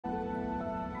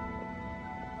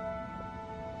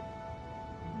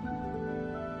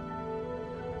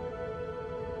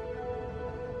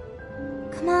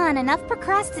Come on, enough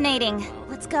procrastinating.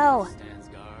 Let's go.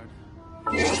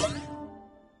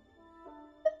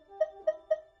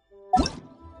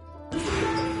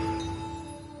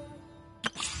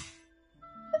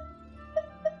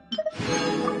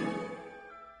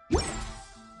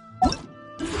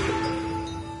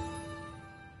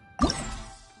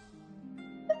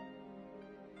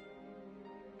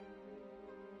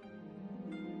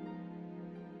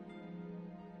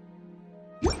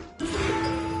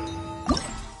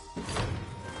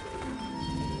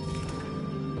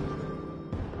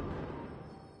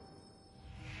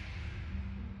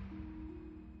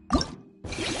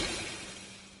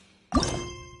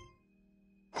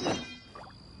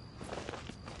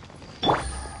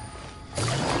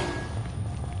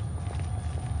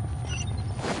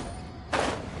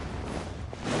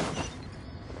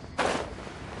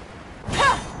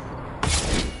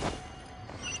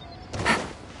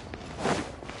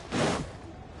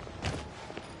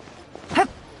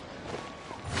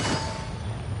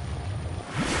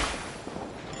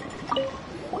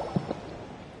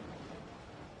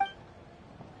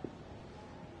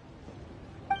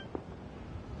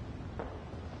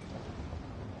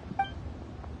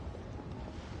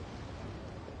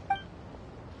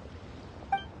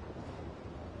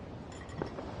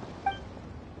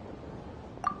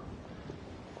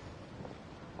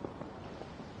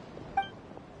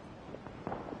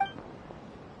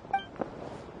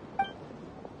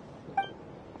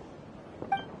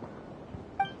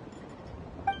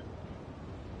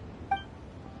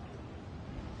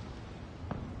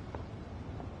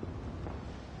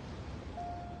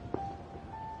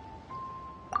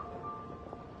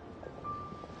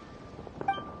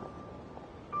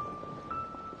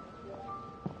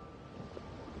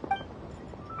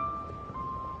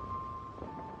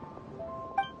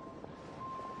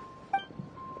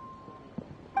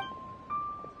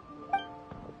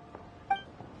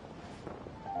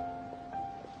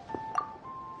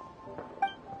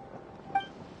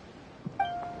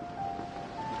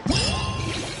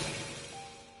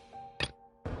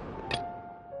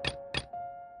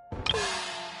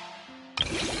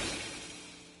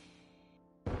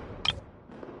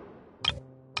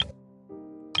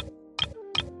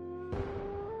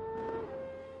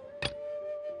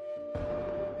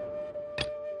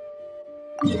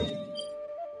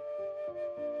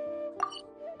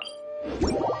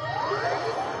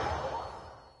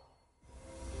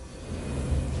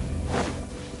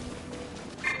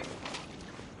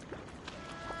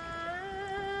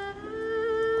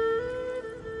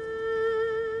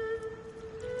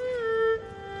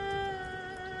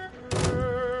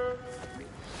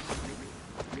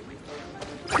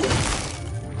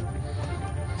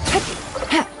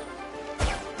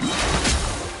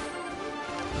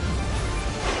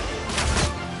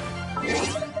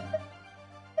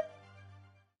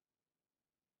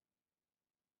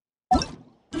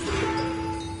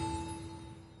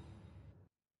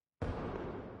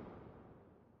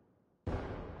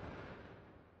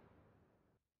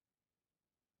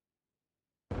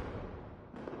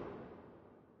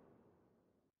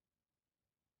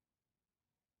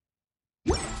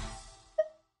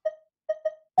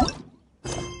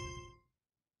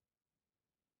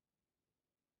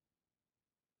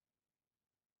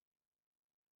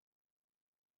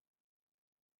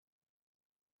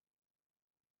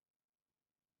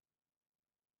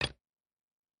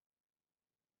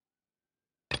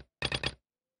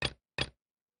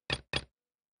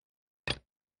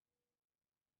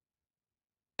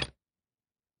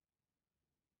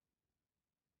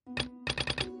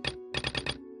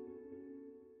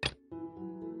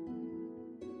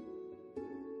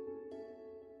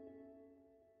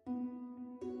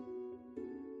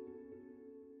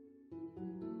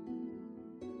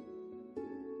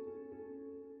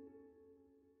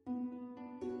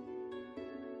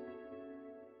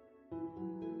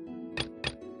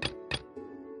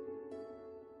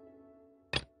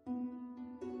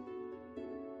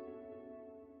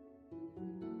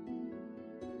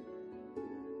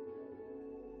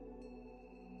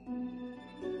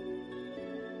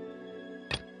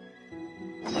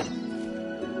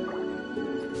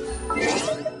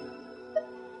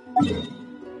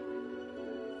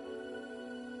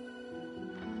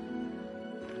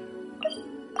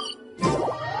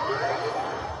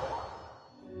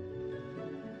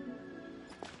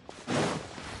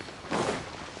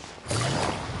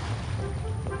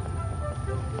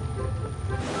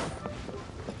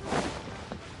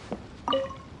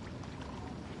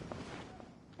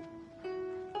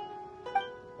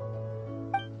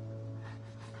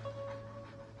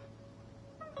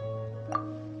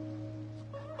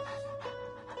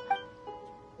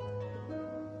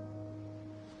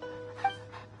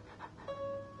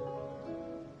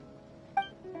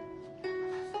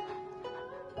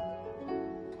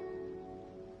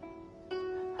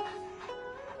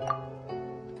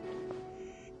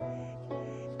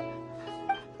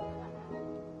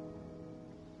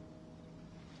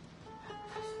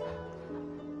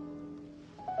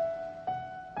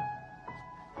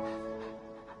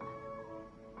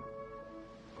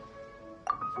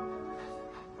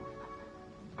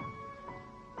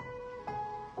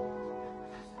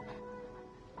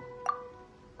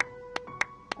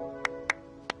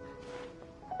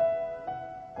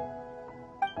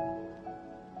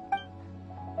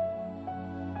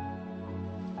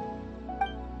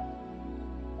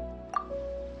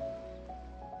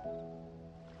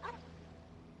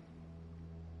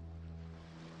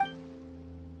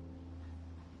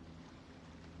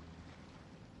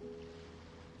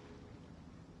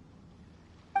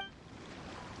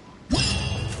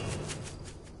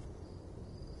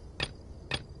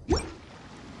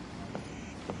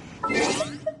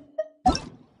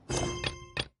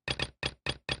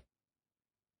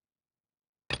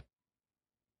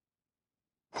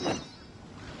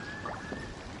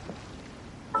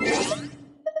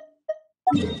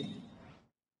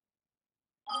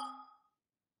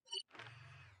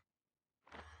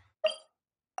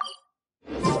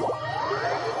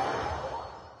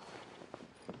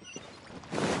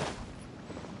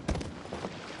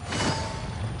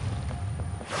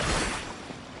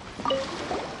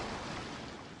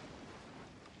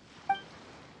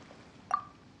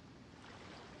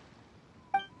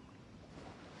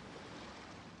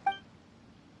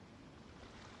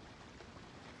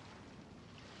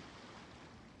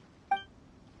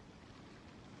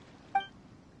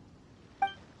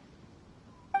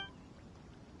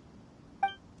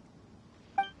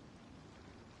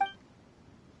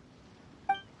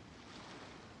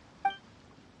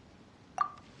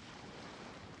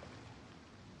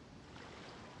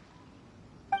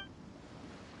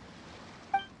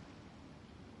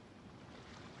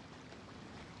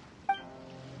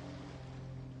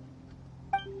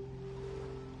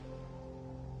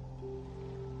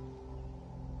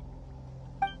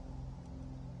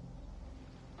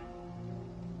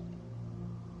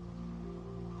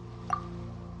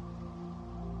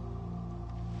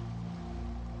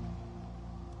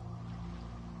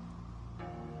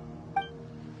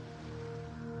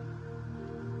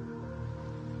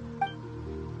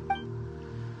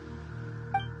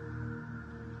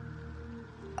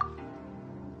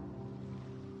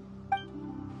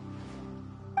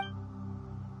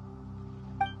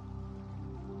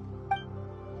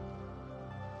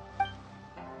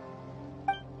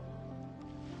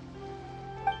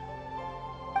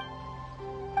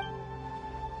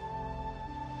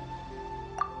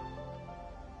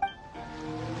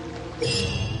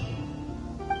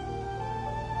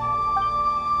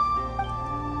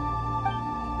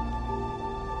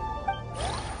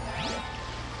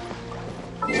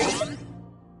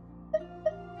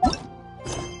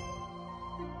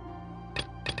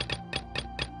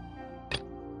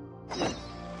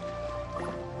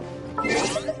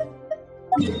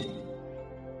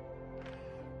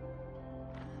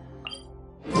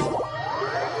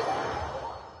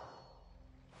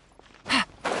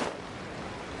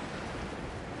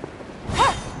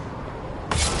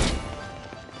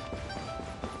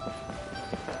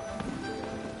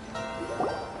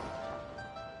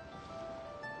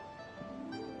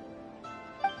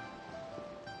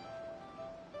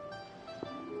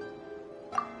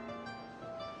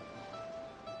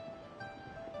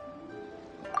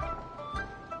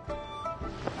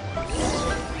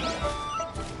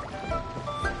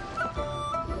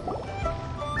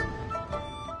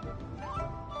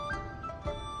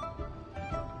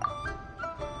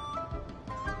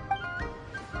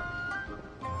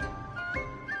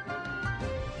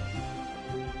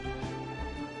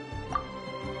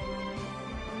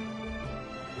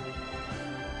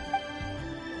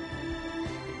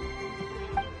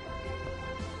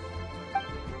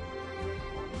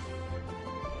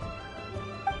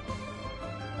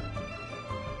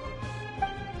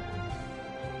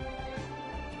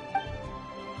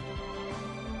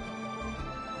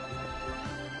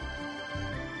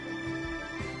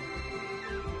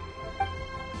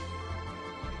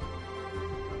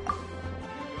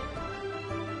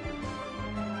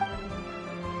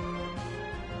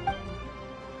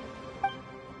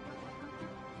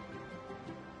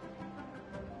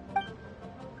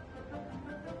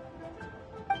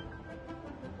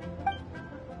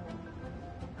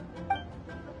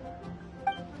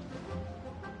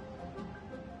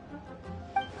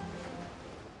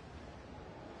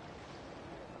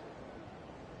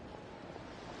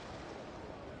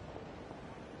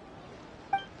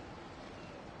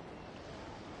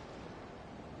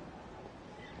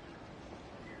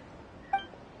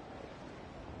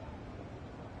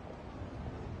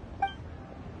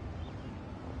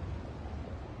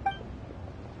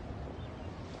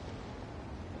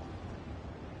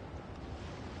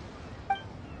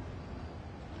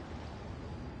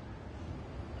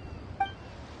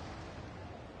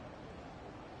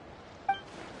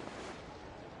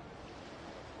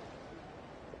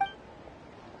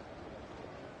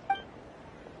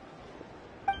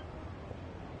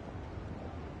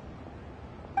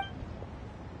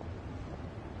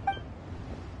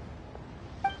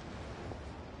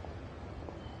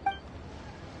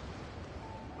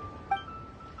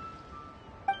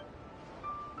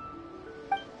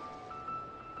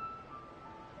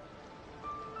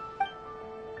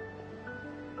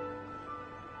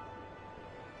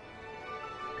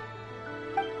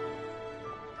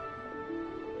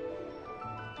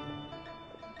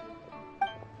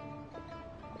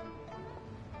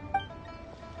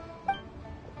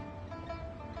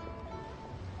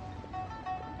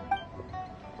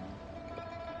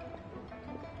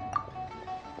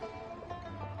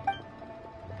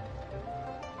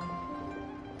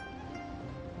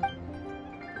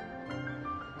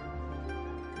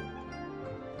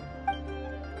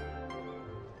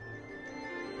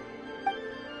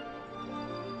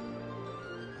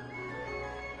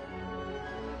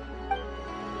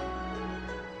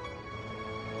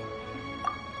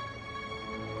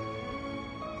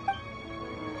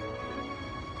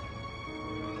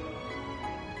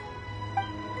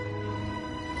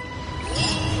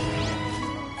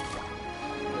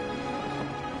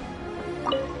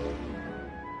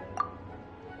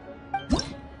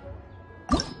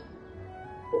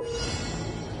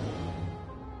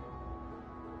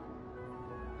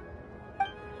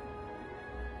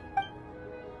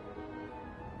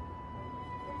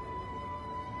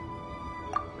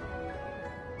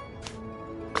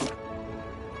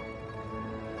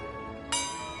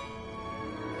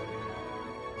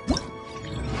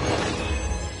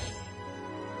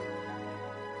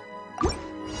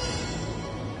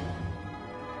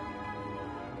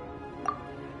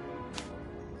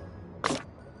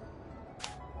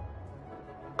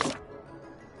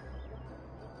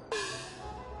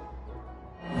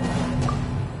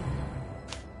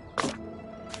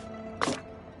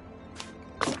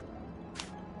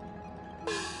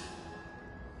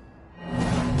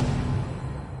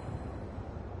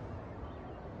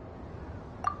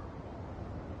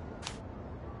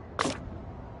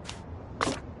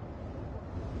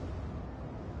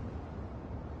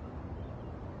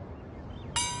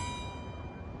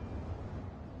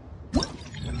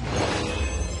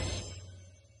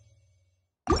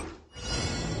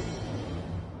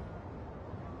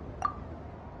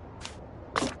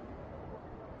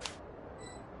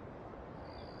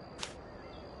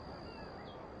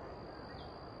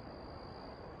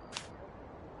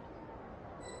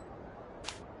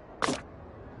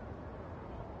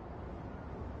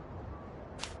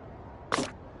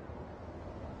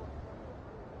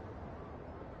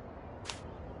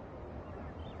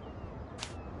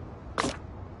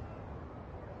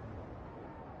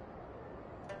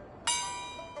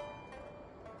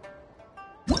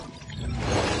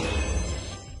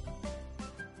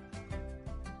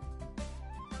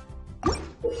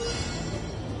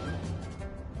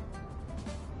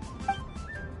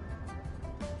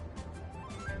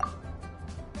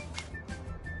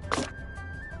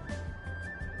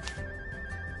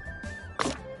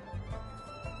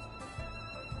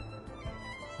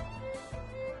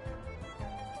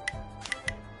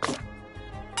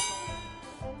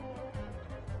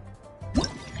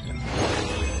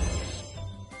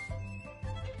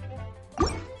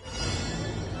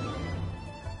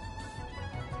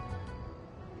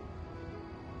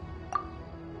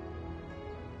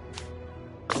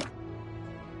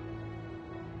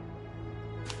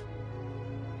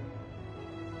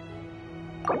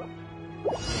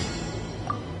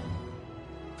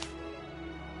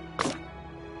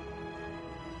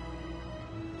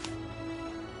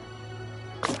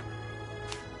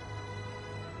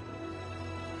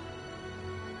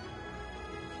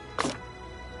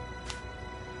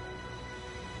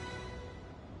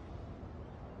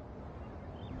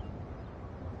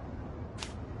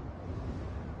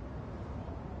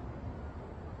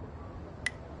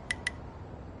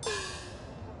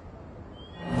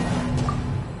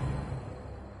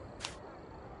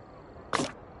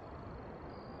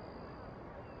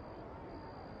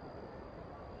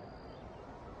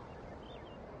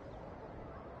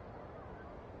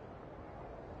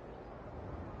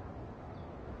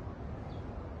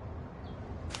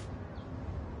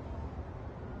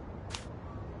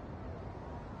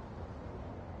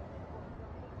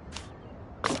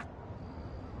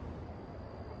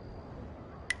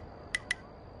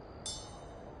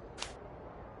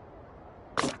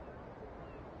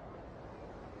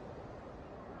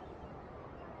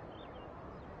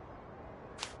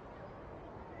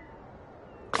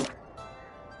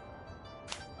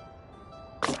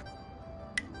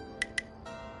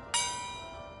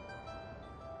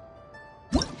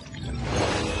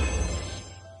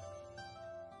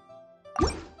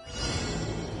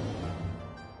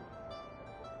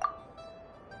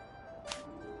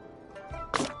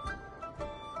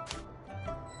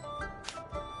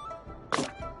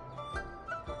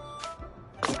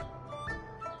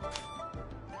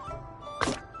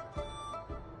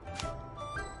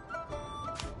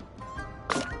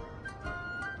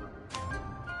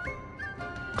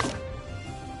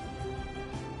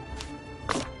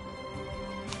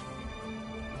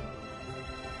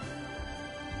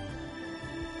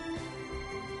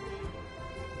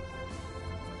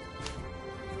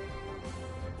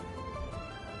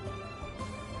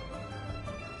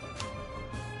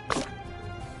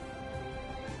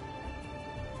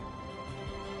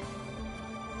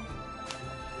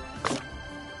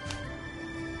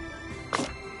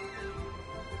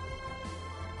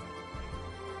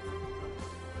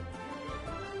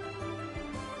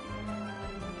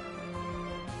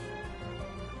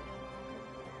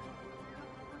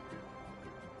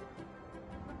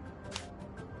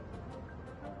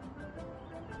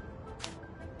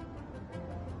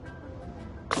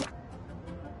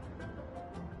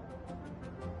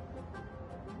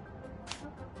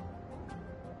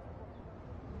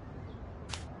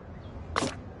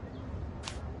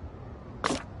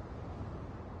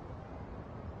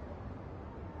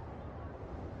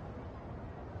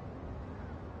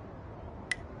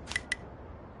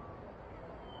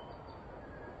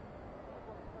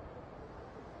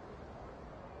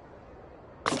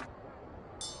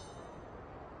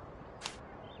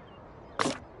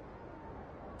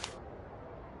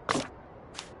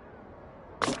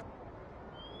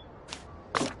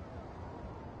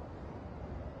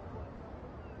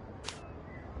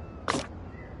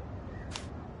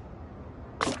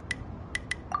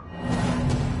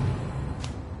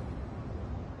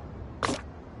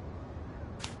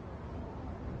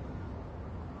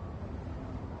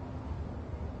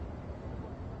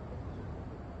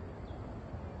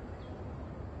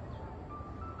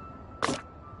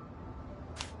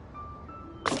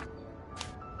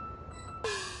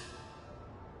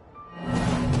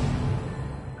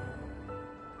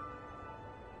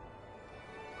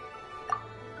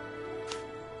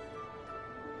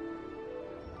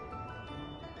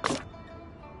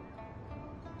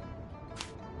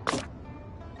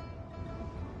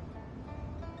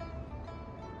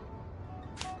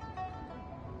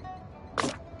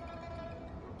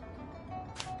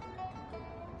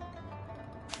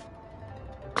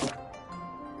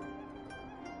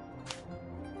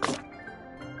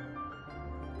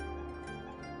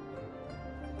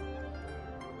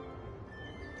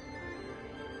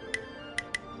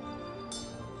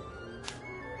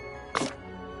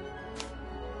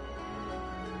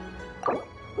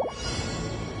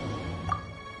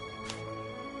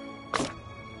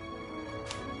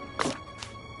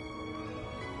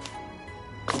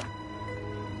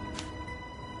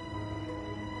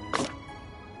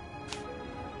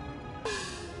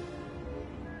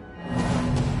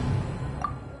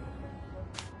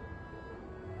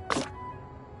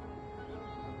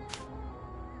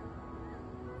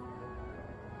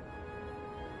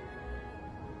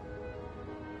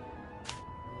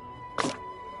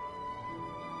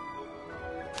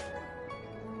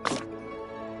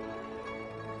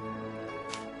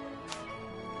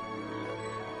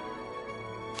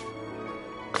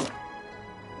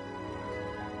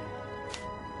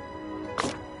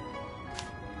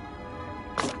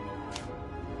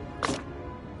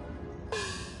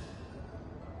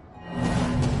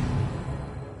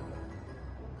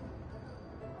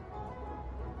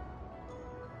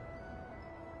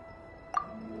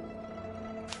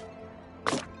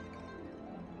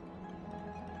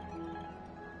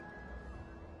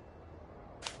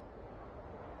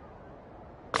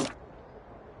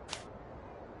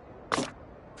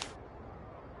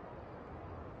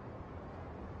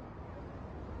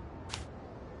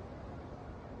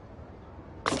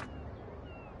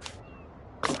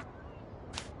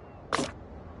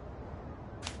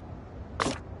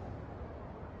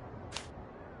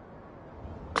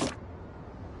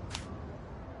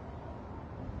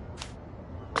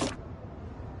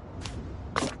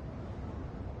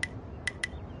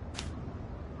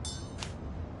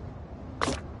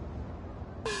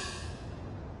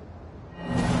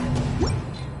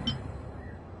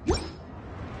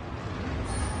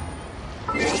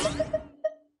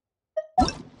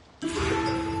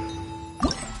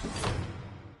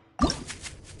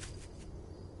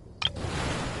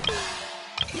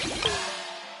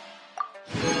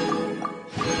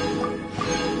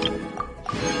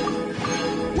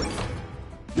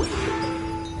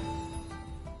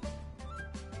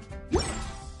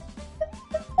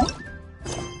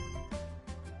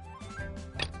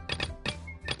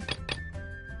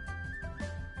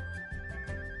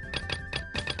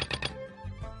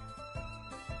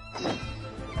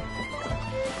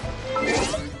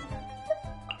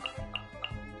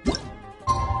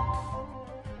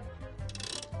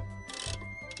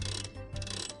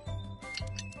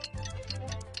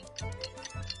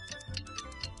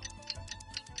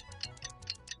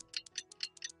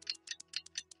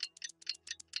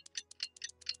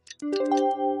 Looks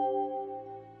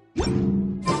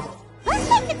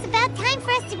like it's about time for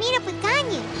us to meet up with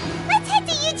Ganyu. Let's head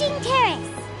to Eugene Terrace.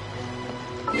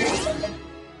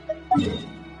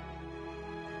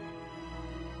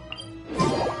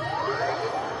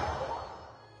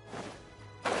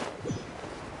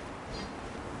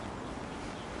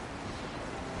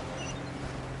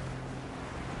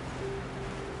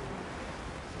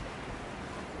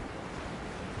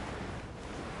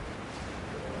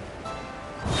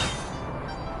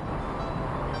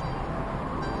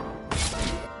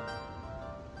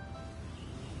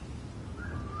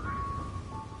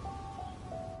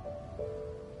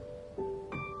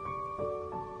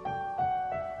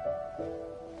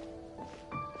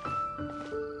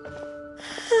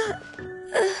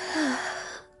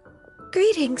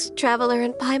 Greetings, Traveler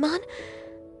and Paimon.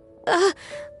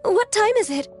 What time is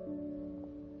it?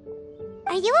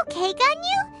 Are you okay,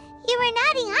 Ganyu? You were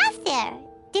nodding off there.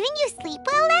 Didn't you sleep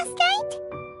well last night?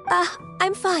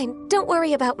 I'm fine. Don't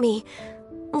worry about me.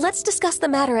 Let's discuss the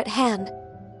matter at hand.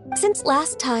 Since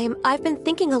last time, I've been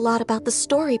thinking a lot about the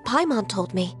story Paimon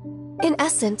told me. In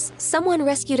essence, someone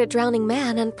rescued a drowning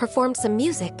man and performed some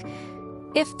music.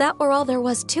 If that were all there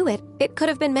was to it, it could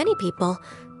have been many people,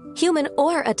 human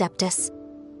or Adeptus.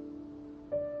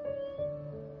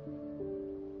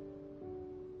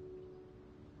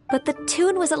 But the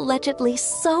tune was allegedly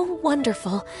so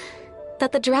wonderful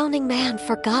that the drowning man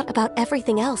forgot about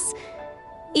everything else,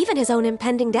 even his own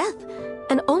impending death,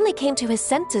 and only came to his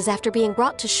senses after being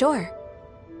brought to shore.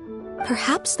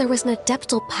 Perhaps there was an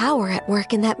adeptal power at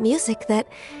work in that music that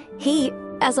he,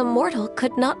 as a mortal,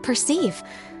 could not perceive.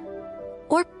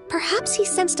 Or perhaps he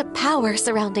sensed a power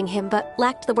surrounding him but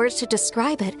lacked the words to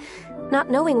describe it, not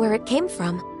knowing where it came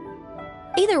from.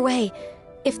 Either way,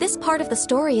 if this part of the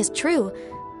story is true,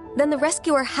 then the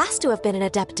rescuer has to have been an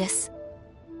Adeptus.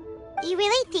 You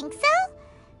really think so?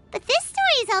 But this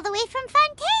story is all the way from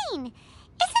Fontaine.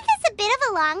 Isn't this a bit of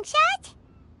a long shot?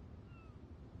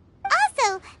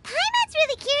 Also, Paimon's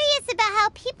really curious about how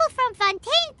people from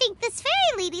Fontaine think this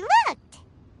fairy lady looked.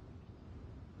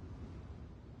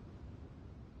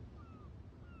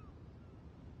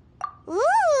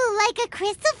 Ooh, like a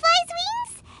crystal fly's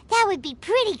wings? That would be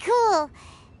pretty cool.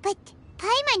 But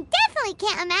Paimon definitely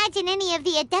can't imagine any of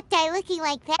the Adepti looking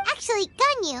like that. Actually,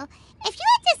 Ganyu, if you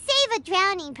had to save a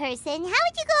drowning person, how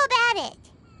would you go about it?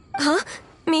 Huh?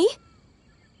 Me?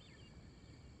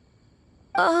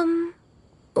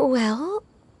 Well,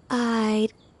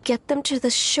 I'd get them to the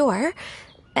shore,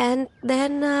 and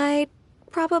then I'd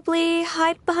probably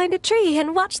hide behind a tree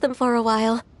and watch them for a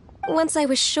while. Once I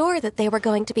was sure that they were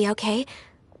going to be okay,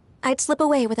 I'd slip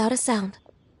away without a sound.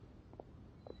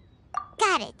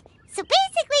 Got it. So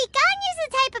basically, Ganyu's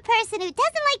the type of person who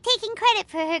doesn't like taking credit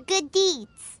for her good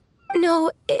deeds.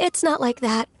 No, it's not like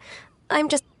that. I'm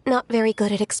just not very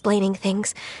good at explaining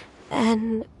things.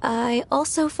 And I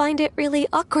also find it really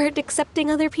awkward accepting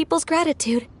other people's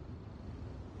gratitude.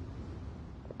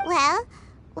 Well,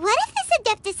 what if this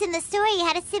Adeptus in the story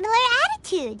had a similar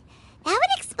attitude? That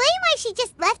would explain why she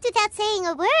just left without saying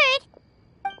a word.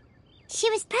 She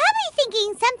was probably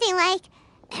thinking something like,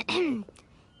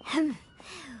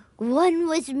 one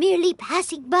was merely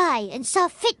passing by and saw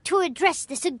fit to address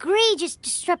this egregious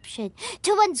disruption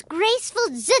to one's graceful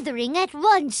zithering at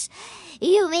once.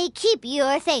 You may keep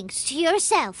your thanks to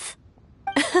yourself.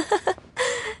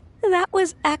 That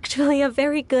was actually a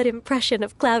very good impression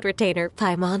of Cloud Retainer,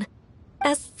 Paimon.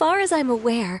 As far as I'm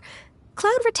aware,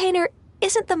 Cloud Retainer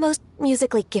isn't the most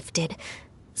musically gifted.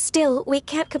 Still, we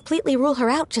can't completely rule her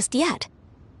out just yet.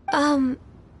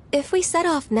 If we set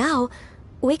off now,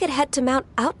 we could head to Mount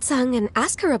Outsung and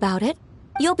ask her about it.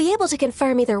 You'll be able to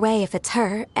confirm either way if it's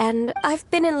her, and I've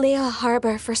been in Lea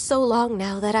Harbor for so long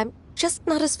now that I'm just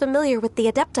not as familiar with the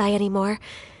Adepti anymore.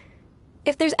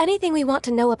 If there's anything we want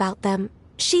to know about them,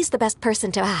 she's the best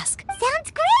person to ask.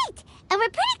 Sounds great! And we're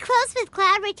pretty close with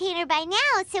Cloud Retainer by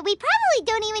now, so we probably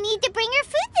don't even need to bring her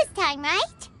food this time,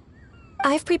 right?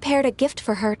 I've prepared a gift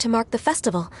for her to mark the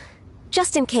festival,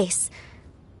 just in case.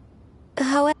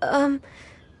 However,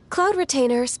 Cloud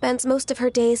Retainer spends most of her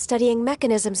days studying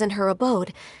mechanisms in her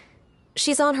abode.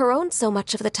 She's on her own so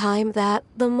much of the time that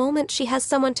the moment she has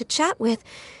someone to chat with,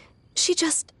 she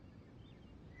just...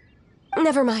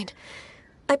 Never mind.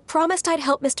 I promised I'd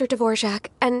help Mr. Dvorak,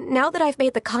 and now that I've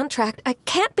made the contract, I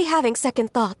can't be having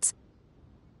second thoughts.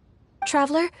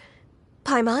 Traveler,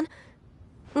 Paimon,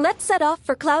 let's set off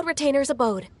for Cloud Retainer's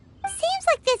abode. Seems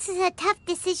like this is a tough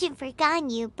decision for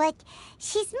Ganyu, but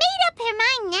she's made up her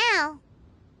mind now.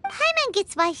 Paimon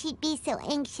gets why she'd be so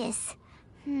anxious.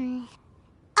 Okay,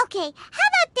 how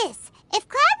about this? If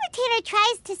Cloud Retainer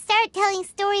tries to start telling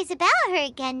stories about her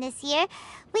again this year,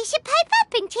 we should pipe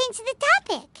up and change the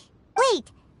topic.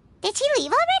 Wait, did she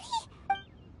leave already?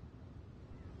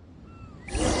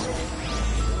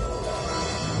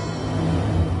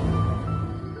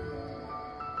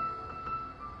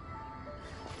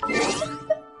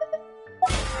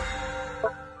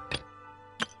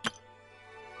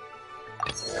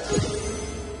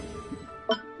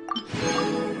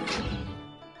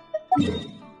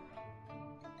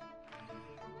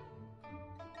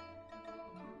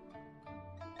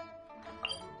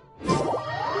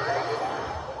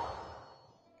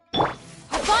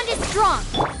 Our bond is strong.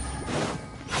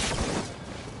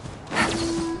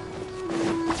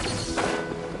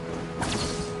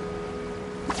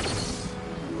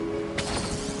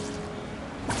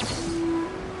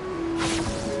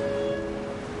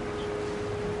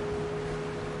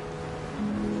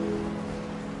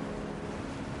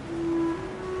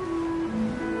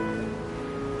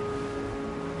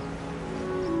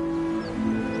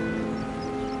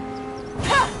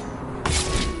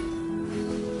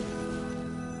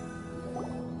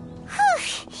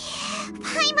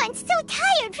 Paimon's so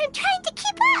tired from trying to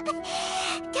keep up.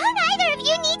 Don't either of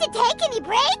you need to take any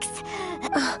breaks?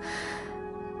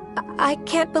 I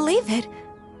can't believe it.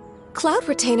 Cloud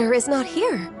Retainer is not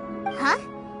here. Huh?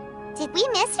 Did we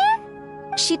miss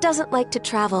her? She doesn't like to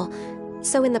travel,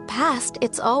 so in the past,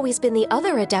 it's always been the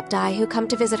other Adepti who come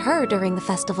to visit her during the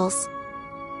festivals.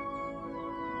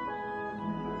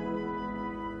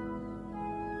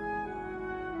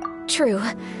 True.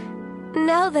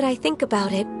 Now that I think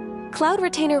about it, Cloud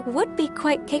Retainer would be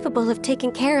quite capable of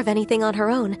taking care of anything on her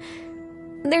own.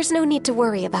 There's no need to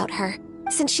worry about her.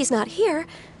 Since she's not here,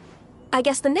 I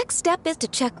guess the next step is to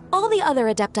check all the other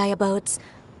Adepti abodes,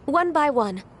 one by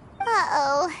one.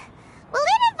 Uh-oh. Will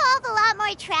it involve a lot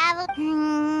more travel?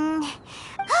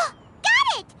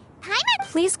 Got it! Paimon!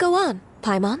 Please go on,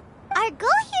 Paimon. Our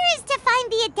goal here is to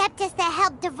find the Adeptus that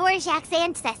helped Dvorak's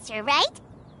ancestor, right?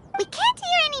 We can't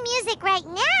hear any music right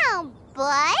now,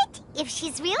 but if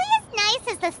she's really as nice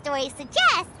as the story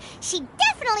suggests, she'd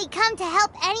definitely come to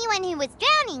help anyone who was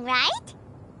drowning, right?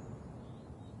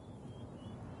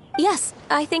 Yes,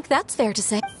 I think that's fair to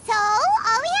say. So,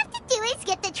 all we have to do is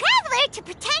get the Traveler to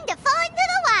pretend to fall into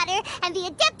the water, and the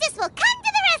Adeptus will come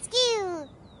to the rescue!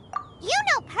 You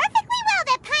know perfectly well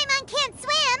that Paimon can't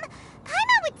swim!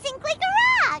 Paimon would sink like a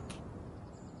rock!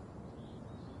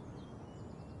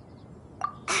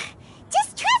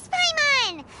 Just trust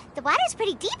Paimon! The water's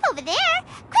pretty deep over there.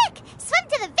 Quick, swim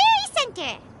to the very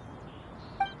center!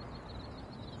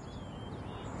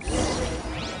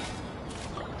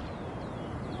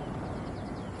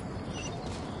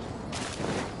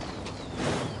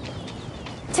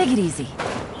 Take it easy.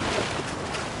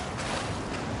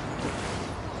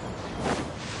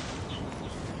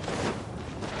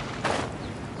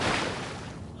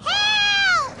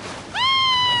 Help!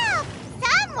 Help!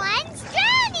 Someone's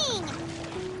drowning!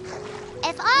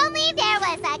 If only there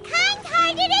was a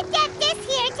kind-hearted Adeptus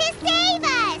here to save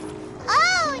us!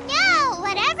 Oh no!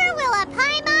 Whatever will a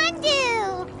Paimon do?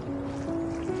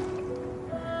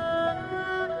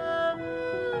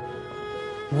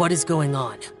 What is going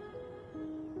on?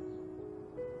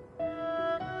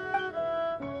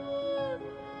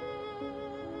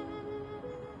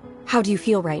 How do you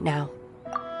feel right now?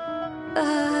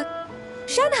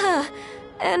 Shenhe!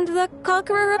 And the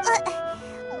Conqueror of...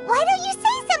 Why don't you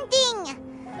say something?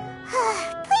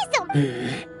 Please don't...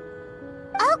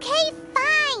 Okay,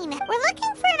 fine. We're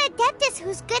looking for an Adeptus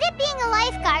who's good at being a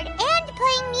lifeguard and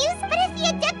playing music. But if the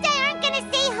Adepti aren't gonna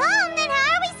stay home, then how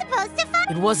are we supposed to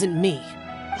find... It wasn't me.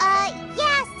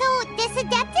 Yeah, so this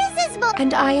Adeptus is...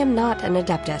 And I am not an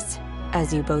Adeptus,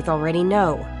 as you both already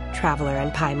know, Traveler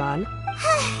and Paimon.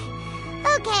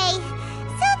 Okay,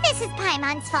 so this is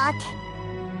Paimon's fault.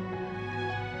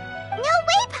 No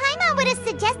way Paimon would have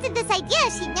suggested this idea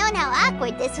if she'd known how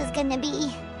awkward this was gonna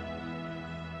be.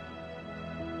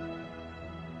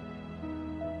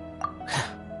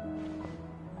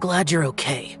 Glad you're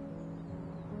okay.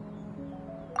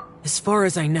 As far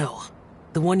as I know,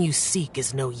 the one you seek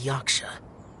is no Yaksha.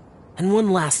 And one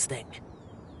last thing.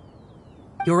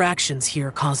 Your actions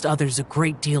here caused others a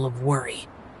great deal of worry.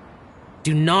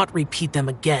 Do not repeat them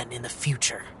again in the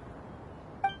future.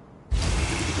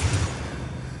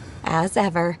 As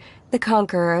ever, the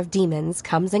Conqueror of Demons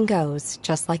comes and goes,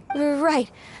 just like... Right.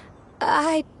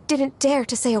 I didn't dare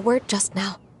to say a word just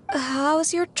now.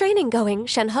 How's your training going,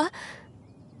 Shenhe?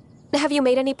 Have you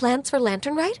made any plans for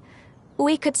Lantern Rite?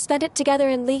 We could spend it together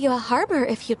in Liyue Harbor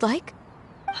if you'd like.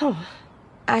 Oh,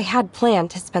 I had planned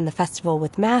to spend the festival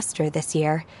with Master this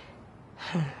year.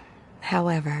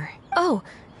 However... Oh,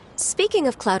 Speaking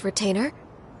of Cloud Retainer,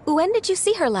 when did you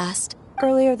see her last?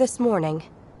 Earlier this morning,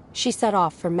 she set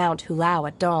off for Mount Hulao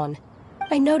at dawn.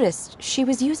 I noticed she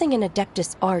was using an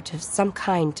Adeptus art of some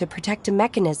kind to protect a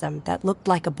mechanism that looked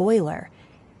like a boiler.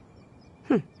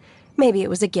 Maybe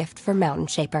it was a gift for Mountain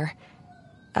Shaper.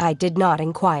 I did not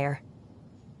inquire.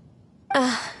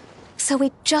 So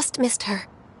we just missed her.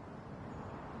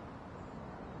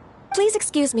 Please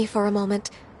excuse me for a moment.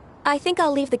 I think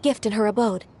I'll leave the gift in her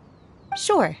abode.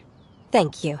 Sure.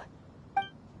 Thank you.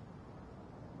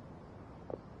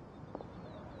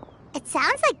 It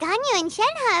sounds like Ganyu and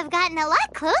Shenhe have gotten a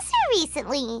lot closer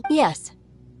recently. Yes.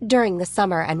 During the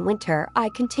summer and winter, I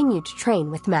continue to train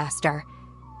with Master.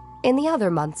 In the other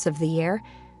months of the year,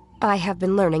 I have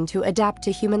been learning to adapt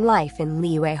to human life in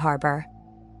Liyue Harbor.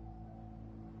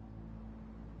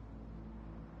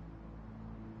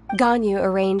 Ganyu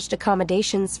arranged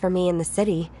accommodations for me in the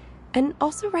city, and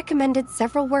also recommended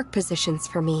several work positions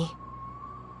for me.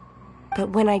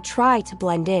 But when I try to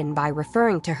blend in by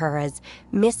referring to her as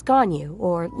Miss Ganyu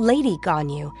or Lady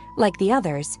Ganyu, like the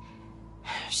others,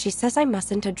 she says I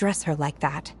mustn't address her like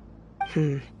that.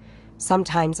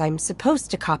 Sometimes I'm supposed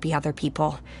to copy other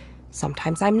people.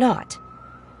 Sometimes I'm not.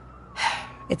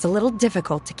 It's a little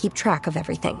difficult to keep track of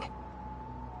everything.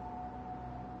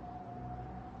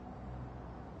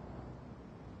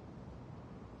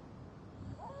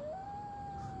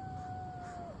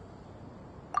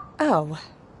 Oh,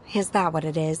 is that what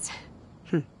it is?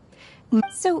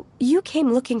 So, you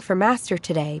came looking for Master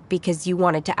today because you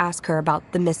wanted to ask her about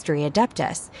the Mystery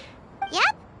Adeptus.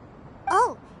 Yep.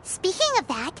 Oh, speaking of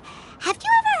that, have you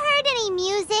ever heard any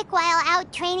music while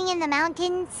out training in the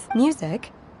mountains?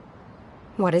 Music?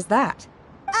 What is that?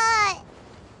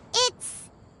 It's,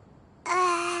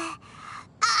 a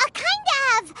kind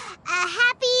of a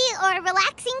happy or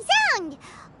relaxing sound.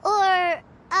 Or,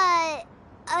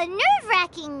 a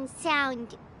nerve-wracking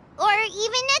sound. Or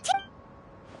even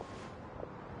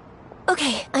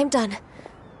Okay, I'm done.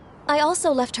 I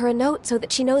also left her a note so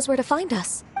that she knows where to find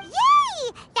us.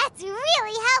 Yay! That's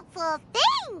really helpful.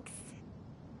 Thanks!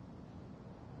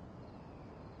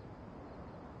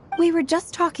 We were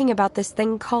just talking about this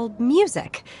thing called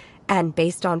music, and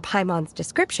based on Paimon's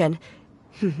description,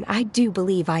 I do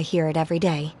believe I hear it every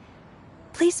day.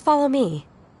 Please follow me.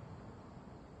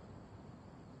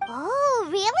 Oh,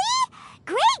 really?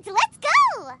 Great, let's go!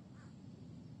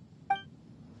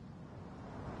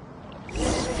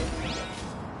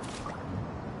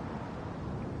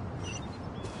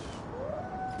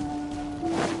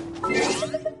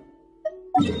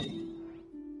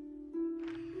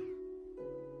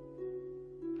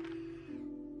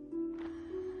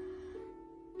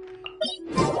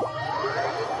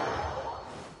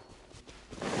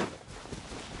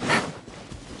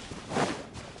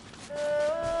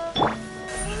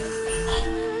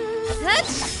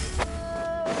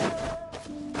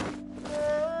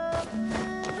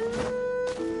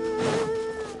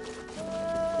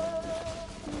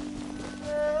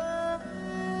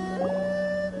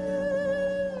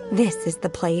 This is the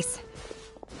place.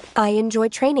 I enjoy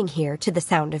training here to the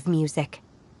sound of music.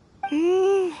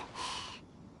 Oh no!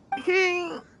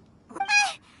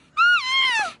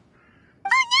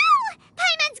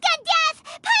 Paimon's gone deaf!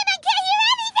 Paimon can't hear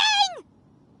anything!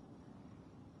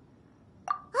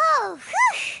 Oh,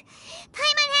 whew!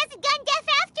 Paimon hasn't gone deaf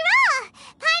after all!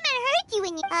 Paimon heard you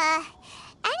when you...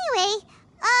 Anyway,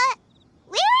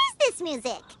 where is this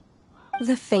music?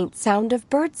 The faint sound of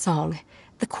birdsong,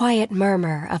 the quiet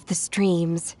murmur of the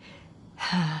streams.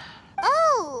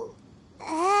 Oh,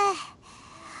 Paimon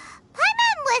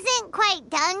wasn't quite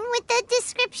done with the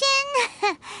description.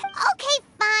 Okay,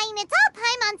 fine, it's all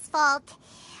Paimon's fault.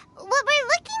 What we're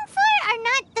looking for are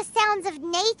not the sounds of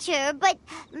nature, but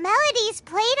melodies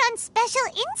played on special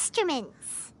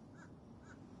instruments.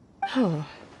 Oh,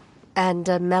 and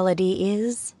a melody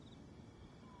is?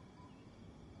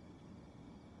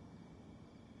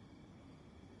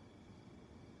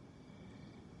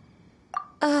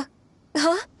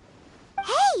 Huh?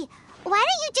 Hey, why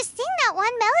don't you just sing that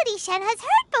one melody Shen has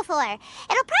heard before?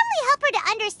 It'll probably help her to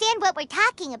understand what we're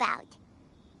talking about.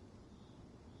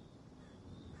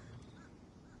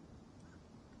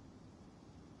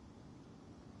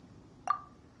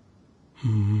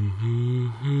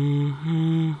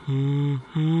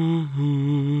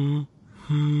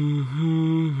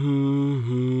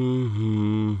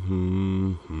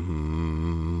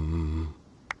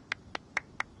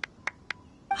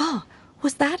 Oh,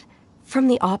 was that from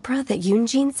the opera that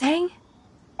Yunjin sang?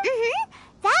 Mm-hmm.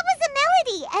 That was a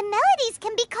melody, and melodies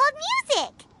can be called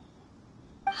music.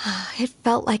 It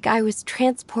felt like I was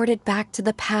transported back to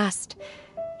the past.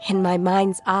 In my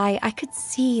mind's eye, I could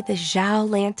see the Zhao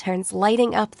lanterns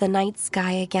lighting up the night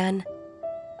sky again.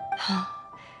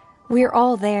 We're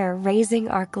all there, raising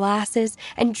our glasses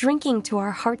and drinking to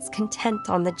our heart's content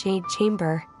on the Jade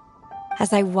Chamber.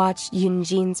 As I watched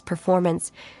Yunjin's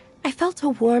performance, I felt a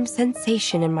warm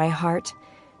sensation in my heart.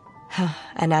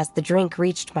 And as the drink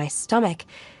reached my stomach,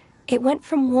 it went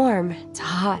from warm to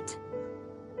hot.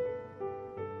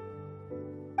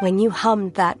 When you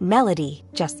hummed that melody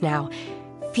just now,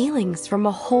 feelings from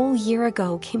a whole year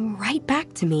ago came right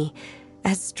back to me,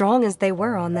 as strong as they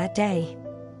were on that day.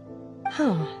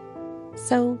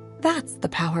 So that's the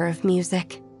power of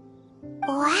music.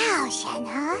 Wow,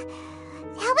 Shenhe.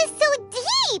 That was so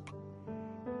deep!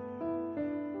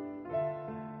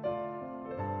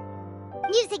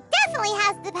 Music definitely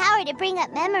has the power to bring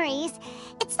up memories.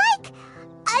 It's like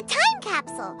a time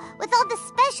capsule with all the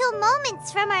special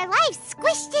moments from our lives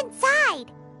squished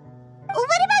inside.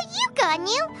 What about you,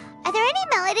 Ganyu? Are there any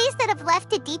melodies that have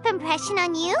left a deep impression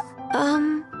on you?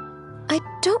 I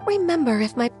don't remember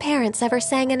if my parents ever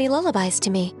sang any lullabies to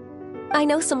me. I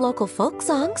know some local folk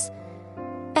songs.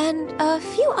 And a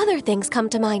few other things come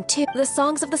to mind, too. The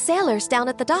songs of the sailors down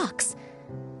at the docks.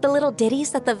 The little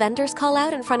ditties that the vendors call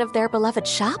out in front of their beloved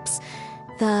shops.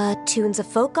 The tunes of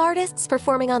folk artists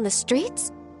performing on the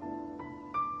streets.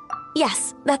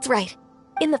 Yes, that's right.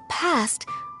 In the past,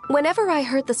 whenever I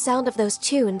heard the sound of those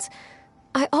tunes,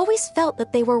 I always felt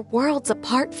that they were worlds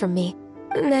apart from me.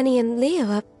 Nenny and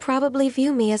Liyue probably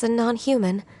view me as a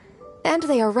non-human. And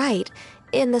they are right,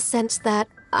 in the sense that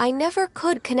I never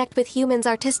could connect with humans'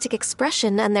 artistic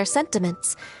expression and their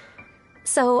sentiments.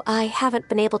 So I haven't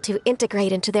been able to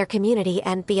integrate into their community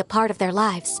and be a part of their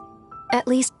lives. At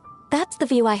least, that's the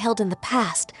view I held in the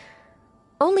past.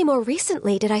 Only more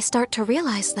recently did I start to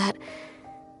realize that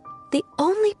the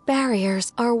only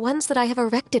barriers are ones that I have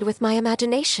erected with my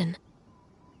imagination.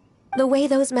 The way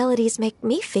those melodies make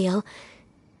me feel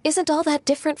isn't all that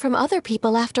different from other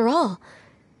people after all.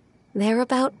 They're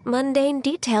about mundane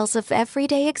details of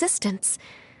everyday existence.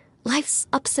 Life's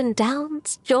ups and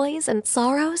downs, joys and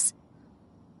sorrows.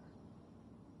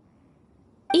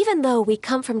 Even though we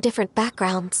come from different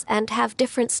backgrounds and have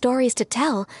different stories to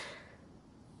tell,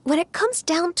 when it comes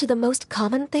down to the most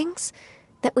common things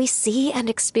that we see and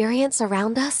experience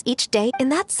around us each day, in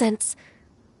that sense,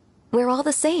 we're all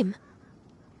the same.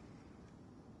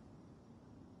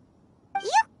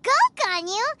 You go,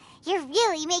 Ganyu! You're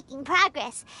really making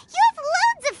progress. You have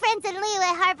loads of friends in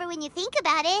Liyue Harbor when you think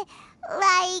about it.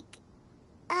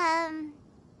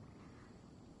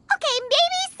 Okay,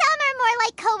 maybe some are more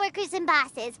like coworkers and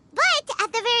bosses. But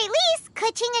at the very least,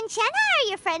 Keqing and Shenhe are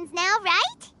your friends now,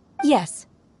 right? Yes,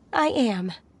 I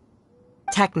am.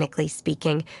 Technically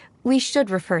speaking, we should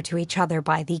refer to each other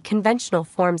by the conventional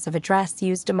forms of address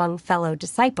used among fellow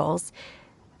disciples.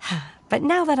 But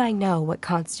now that I know what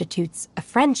constitutes a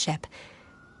friendship,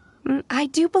 I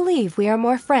do believe we are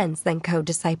more friends than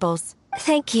co-disciples.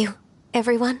 Thank you,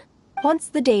 everyone. Once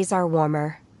the days are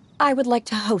warmer, I would like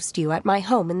to host you at my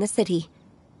home in the city.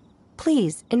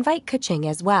 Please invite Keqing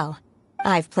as well.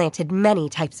 I've planted many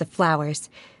types of flowers.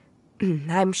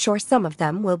 I'm sure some of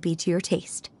them will be to your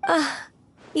taste.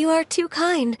 You are too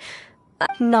kind.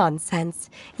 Nonsense.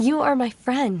 You are my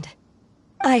friend.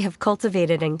 I have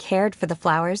cultivated and cared for the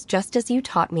flowers just as you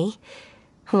taught me.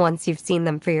 Once you've seen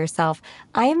them for yourself,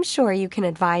 I am sure you can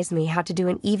advise me how to do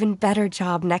an even better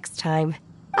job next time.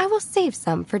 I will save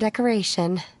some for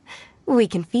decoration. We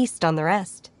can feast on the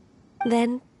rest.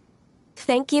 Then,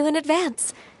 thank you in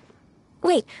advance.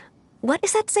 Wait, what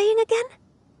is that saying again?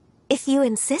 If you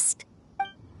insist?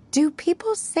 Do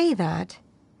people say that?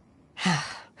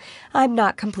 I'm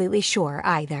not completely sure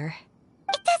either.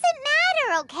 It doesn't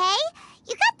matter, okay?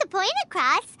 You got the point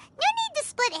across. No need to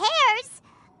split hairs.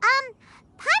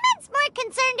 Paimon's more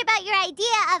concerned about your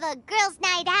idea of a girls'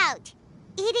 night out.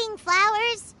 Eating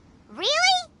flowers?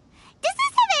 Really? Does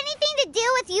this have anything to do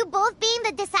with you both being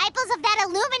the disciples of that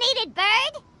illuminated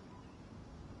bird?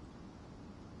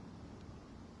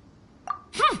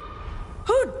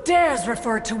 Who dares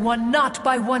refer to one not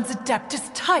by one's Adeptus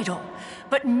title,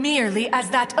 but merely as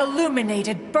that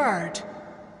illuminated bird?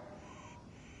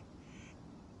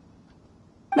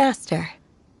 Master.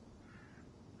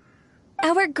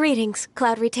 Our greetings,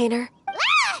 Cloud Retainer.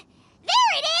 Ah!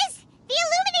 There it is! The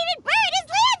illuminated bird has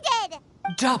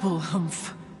landed! Double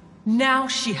humph. Now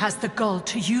she has the gall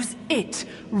to use it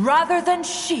rather than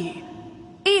she,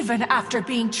 even after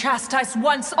being chastised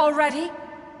once already?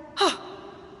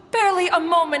 Barely a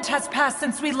moment has passed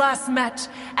since we last met,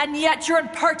 and yet your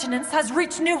impertinence has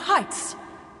reached new heights.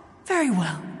 Very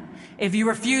well. If you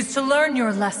refuse to learn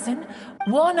your lesson,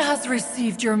 one has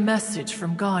received your message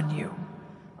from Ganyu.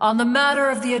 On the matter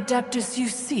of the Adeptus you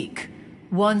seek,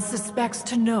 one suspects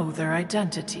to know their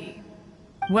identity.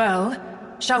 Well,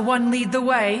 shall one lead the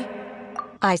way?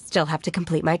 I still have to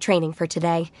complete my training for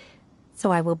today,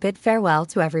 so I will bid farewell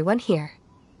to everyone here.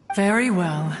 Very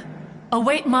well.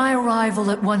 Await my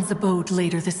arrival at one's abode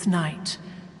later this night.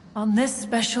 On this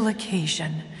special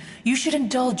occasion, you should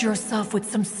indulge yourself with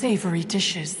some savory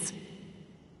dishes.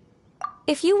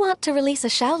 If you want to release a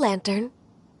Shao Lantern,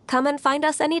 come and find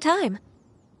us anytime.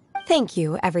 Thank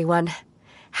you, everyone.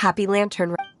 Happy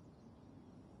Lantern.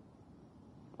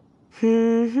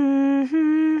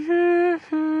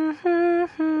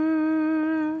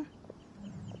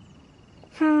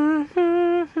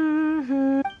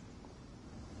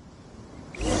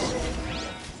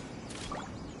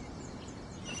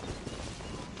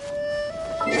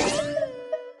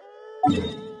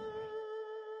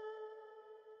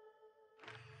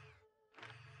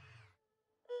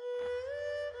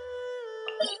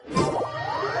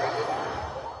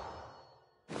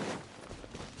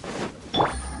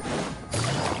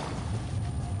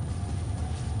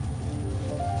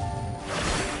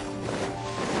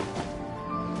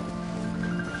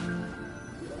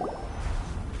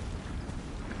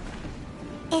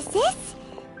 Is this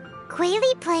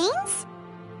Quaily Plains?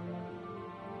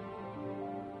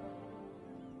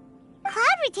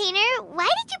 Cloud Retainer, why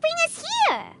did you bring us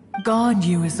here?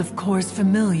 Ganyu is of course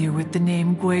familiar with the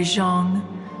name Guizhong,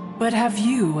 but have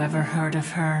you ever heard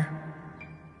of her?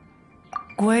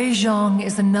 Guizhong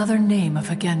is another name of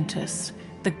Agentis,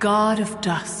 the god of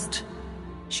dust.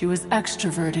 She was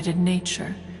extroverted in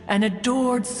nature and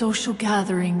adored social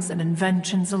gatherings and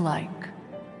inventions alike.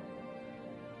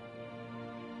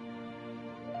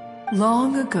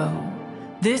 Long ago,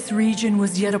 this region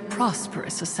was yet a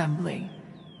prosperous assembly.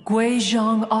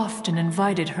 Guizhong often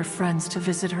invited her friends to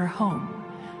visit her home,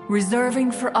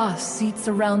 reserving for us seats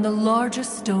around the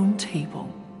largest stone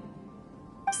table.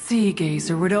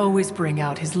 Seagazer would always bring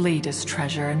out his latest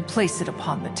treasure and place it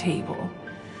upon the table.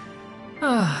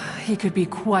 He could be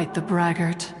quite the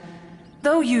braggart.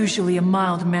 Though usually a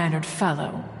mild-mannered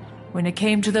fellow, when it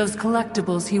came to those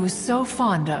collectibles he was so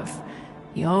fond of,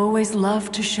 he always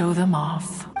loved to show them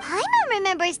off. Paimon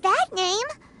remembers that name.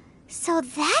 So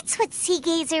that's what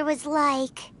Seagazer was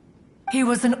like. He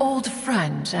was an old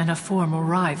friend and a former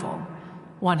rival.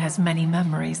 One has many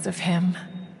memories of him.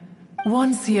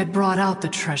 Once he had brought out the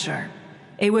treasure,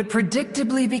 it would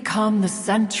predictably become the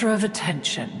center of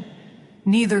attention.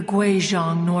 Neither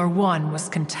Guizhong nor one was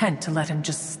content to let him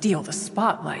just steal the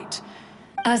spotlight.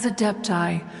 As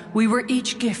Adepti, we were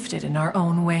each gifted in our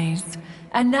own ways,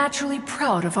 and naturally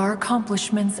proud of our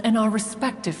accomplishments in our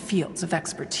respective fields of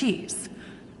expertise.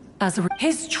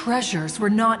 His treasures were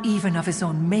not even of his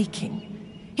own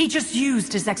making. He just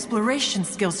used his exploration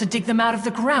skills to dig them out of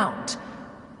the ground.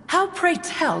 How, pray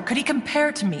tell, could he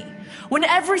compare to me, when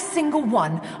every single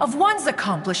one of one's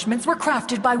accomplishments were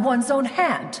crafted by one's own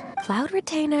hand? Cloud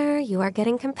Retainer, you are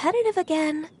getting competitive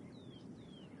again.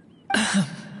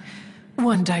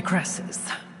 One digresses.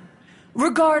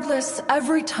 Regardless,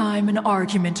 every time an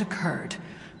argument occurred,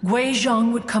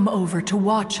 Guizhong would come over to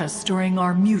watch us during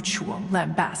our mutual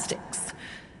lambastics.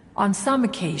 On some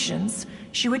occasions,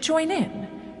 she would join in,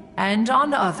 and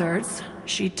on others,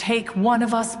 she'd take one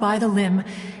of us by the limb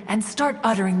and start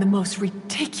uttering the most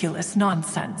ridiculous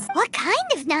nonsense. What kind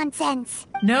of nonsense?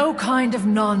 No kind of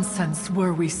nonsense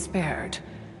were we spared.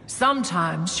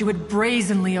 Sometimes she would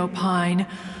brazenly opine,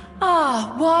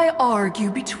 why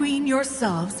argue between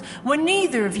yourselves when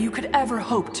neither of you could ever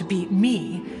hope to beat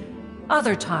me?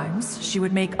 Other times, she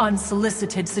would make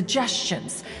unsolicited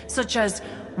suggestions, such as,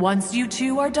 once you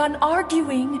two are done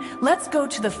arguing, let's go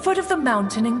to the foot of the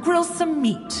mountain and grill some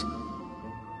meat.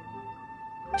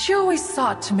 She always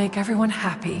sought to make everyone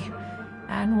happy,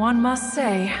 and one must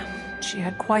say, she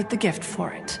had quite the gift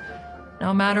for it.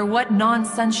 No matter what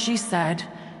nonsense she said,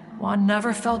 one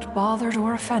never felt bothered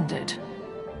or offended.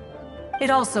 It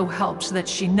also helped that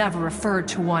she never referred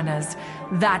to one as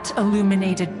that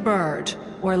illuminated bird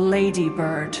or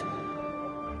ladybird. Come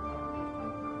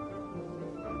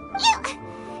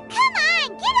on,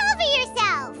 get over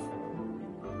yourself!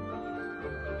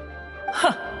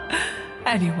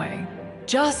 Anyway,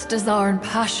 just as our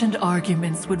impassioned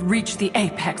arguments would reach the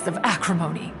apex of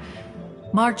acrimony,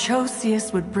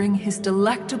 Marchosius would bring his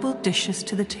delectable dishes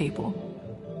to the table.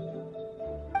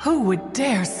 Who would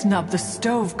dare snub the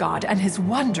stove god and his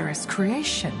wondrous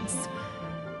creations?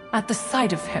 At the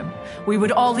sight of him, we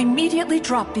would all immediately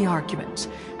drop the argument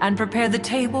and prepare the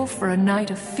table for a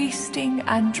night of feasting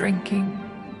and drinking.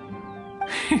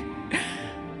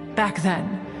 Back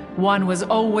then, One was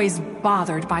always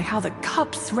bothered by how the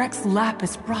cups Rex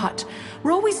Lapis brought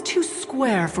were always too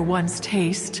square for one's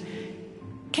taste.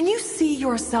 Can you see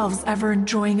yourselves ever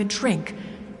enjoying a drink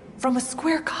from a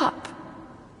square cup?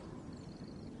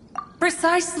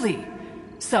 Precisely.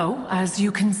 So, as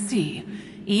you can see,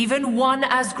 even one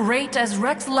as great as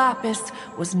Rex Lapis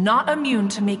was not immune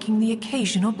to making the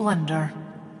occasional blunder.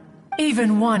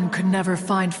 Even one could never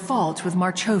find fault with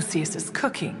Marchosius's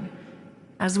cooking.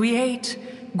 As we ate,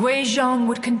 Guizhong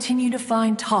would continue to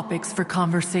find topics for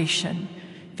conversation.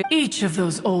 Each of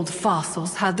those old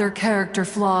fossils had their character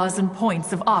flaws and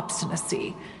points of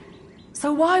obstinacy.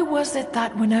 So why was it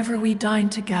that whenever we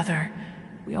dined together,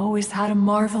 we always had a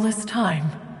marvelous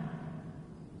time?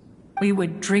 We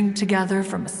would drink together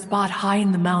from a spot high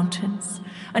in the mountains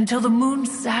until the moon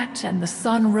set and the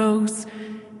sun rose,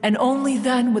 and only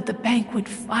then would the banquet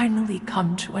finally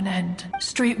come to an end.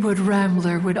 Streetwood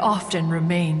Rambler would often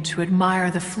remain to admire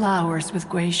the flowers with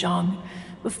Guizhong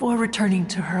before returning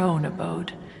to her own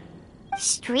abode.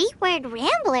 Streetward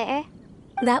Rambler?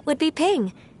 That would be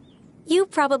Ping. You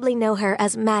probably know her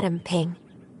as Madam Ping.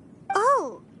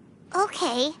 Oh,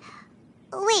 okay.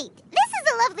 Wait, this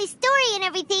is a lovely story and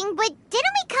everything, but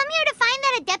didn't we come here to find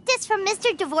that Adeptus from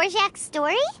Mr. Dvorak's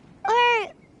story? Or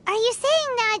are you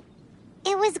saying that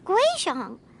it was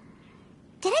Guizhong?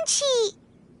 Didn't she,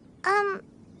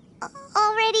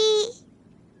 already,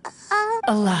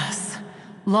 Alas,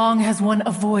 long has one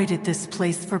avoided this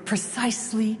place for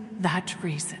precisely that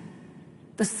reason.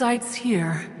 The sights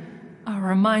here are a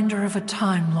reminder of a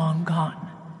time long gone,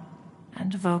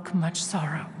 and evoke much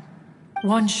sorrow.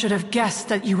 One should have guessed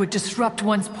that you would disrupt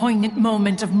one's poignant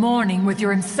moment of mourning with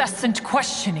your incessant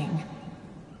questioning.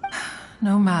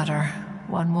 No matter,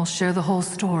 one will share the whole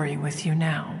story with you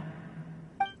now.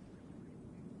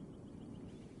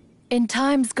 In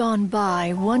times gone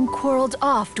by, one quarreled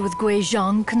oft with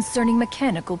Guizhong concerning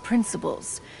mechanical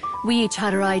principles. We each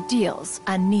had our ideals,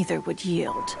 and neither would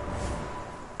yield.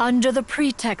 Under the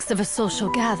pretext of a social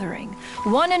gathering,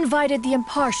 one invited the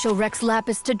impartial Rex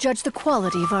Lapis to judge the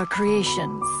quality of our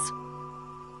creations.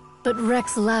 But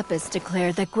Rex Lapis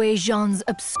declared that Guizhong's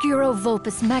Obscuro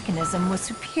Vulpus mechanism was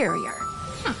superior.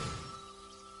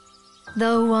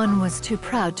 Though one was too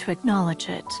proud to acknowledge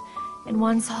it, in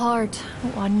one's heart,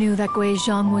 one knew that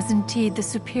Guizhong was indeed the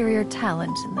superior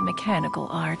talent in the mechanical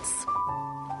arts.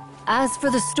 As for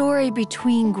the story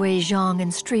between Guizhong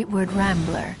and Streetward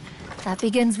Rambler, that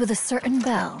begins with a certain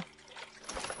bell.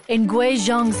 In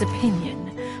Guizhong's opinion,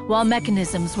 while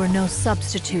mechanisms were no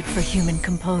substitute for human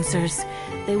composers,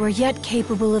 they were yet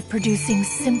capable of producing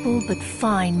simple but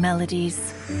fine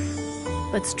melodies.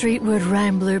 But Streetward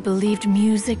Rambler believed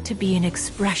music to be an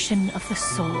expression of the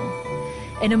soul,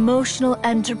 an emotional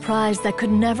enterprise that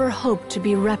could never hope to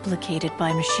be replicated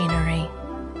by machinery.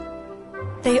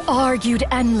 They argued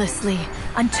endlessly,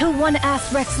 until one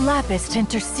asked Rex Lapis to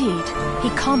intercede. He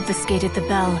confiscated the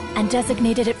bell and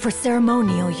designated it for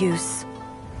ceremonial use.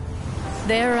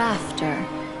 Thereafter,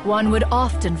 one would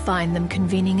often find them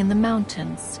convening in the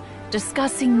mountains,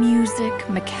 discussing music,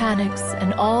 mechanics,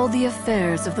 and all the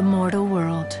affairs of the mortal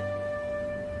world.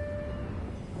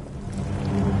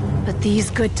 But these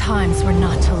good times were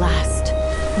not to last.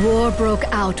 War broke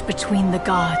out between the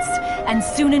gods, and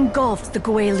soon engulfed the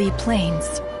Guili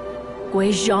Plains.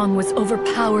 Guizhong was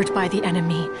overpowered by the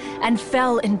enemy, and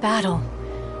fell in battle.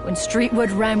 When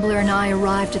Streetwood Rambler and I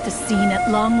arrived at the scene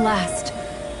at long last,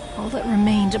 all that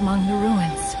remained among the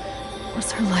ruins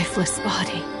was her lifeless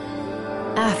body.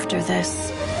 After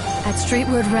this, at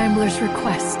Streetwood Rambler's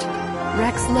request,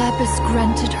 Rex Lapis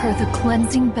granted her the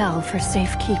cleansing bell for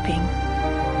safekeeping.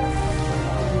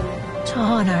 To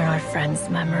honor our friend's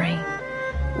memory,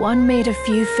 one made a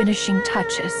few finishing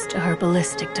touches to her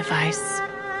ballistic device.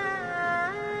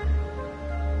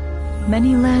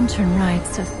 Many lantern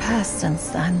rites have passed since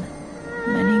then.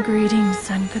 Many greetings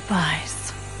and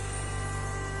goodbyes.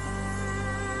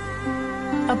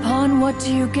 Upon what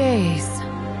do you gaze?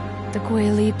 The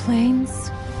Guili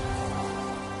Plains?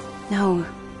 No,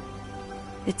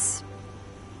 it's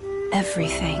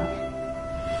everything.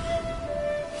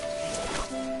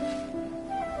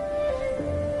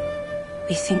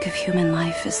 We think of human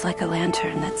life as like a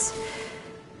lantern that's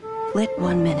lit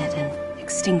one minute and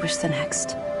extinguished the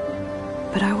next.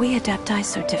 But are we Adepti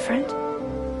so different?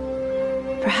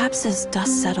 Perhaps as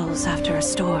dust settles after a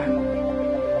storm,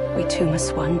 we too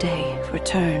must one day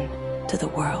return to the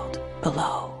world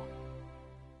below.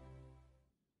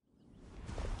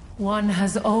 One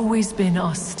has always been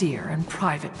austere and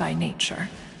private by nature,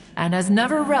 and has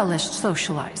never relished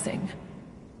socializing.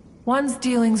 One's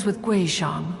dealings with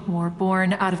Guizhong were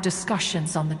born out of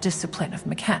discussions on the discipline of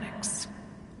mechanics.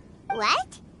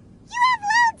 What?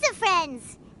 loads of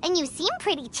friends, and you seem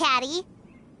pretty chatty.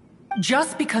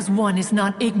 Just because one is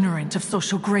not ignorant of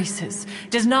social graces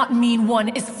does not mean one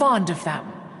is fond of them.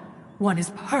 One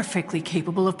is perfectly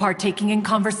capable of partaking in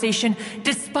conversation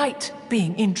despite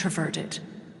being introverted.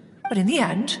 But in the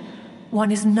end,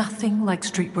 one is nothing like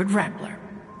Streetward Rambler.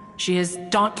 She is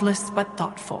dauntless but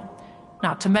thoughtful,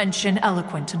 not to mention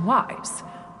eloquent and wise.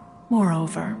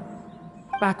 Moreover,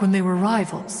 back when they were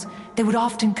rivals, they would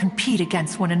often compete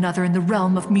against one another in the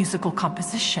realm of musical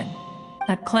composition.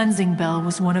 That cleansing bell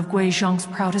was one of Guizhong's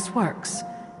proudest works,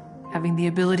 having the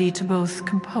ability to both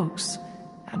compose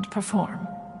and perform.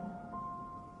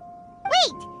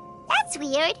 Wait, that's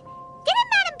weird.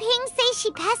 Didn't Madame Ping say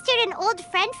she pestered an old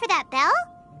friend for that bell?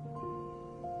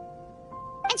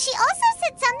 And she also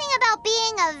said something about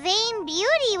being a vain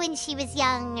beauty when she was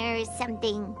young or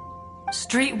something.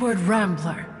 Streetward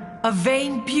Rambler, a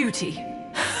vain beauty.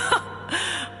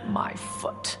 My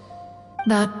foot.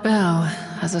 That bell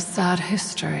has a sad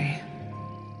history.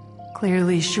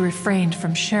 Clearly, she refrained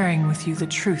from sharing with you the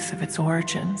truth of its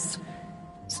origins,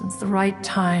 since the right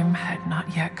time had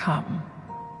not yet come.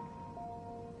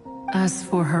 As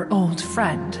for her old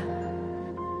friend,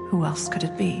 who else could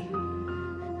it be?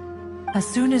 As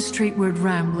soon as Streetward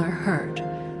Rambler heard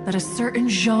that a certain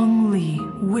Zhang Li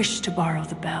wished to borrow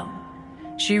the bell,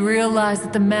 she realized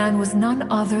that the man was none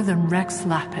other than Rex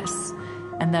Lapis,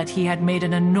 and that he had made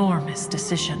an enormous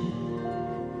decision.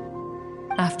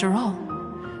 After all,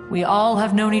 we all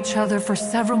have known each other for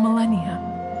several millennia.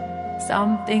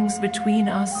 Some things between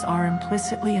us are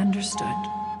implicitly understood.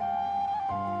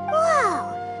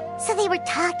 Whoa! So they were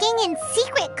talking in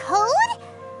secret code?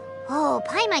 Oh,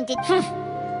 Paimon did...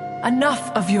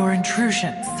 Enough of your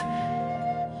intrusions.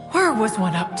 Where was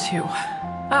one up to?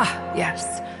 Ah,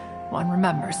 yes. One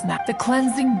remembers now. The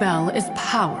cleansing bell is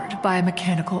powered by a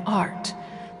mechanical art,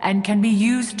 and can be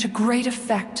used to great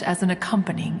effect as an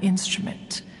accompanying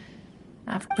instrument.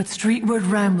 But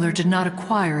Streetward Rambler did not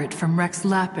acquire it from Rex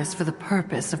Lapis for the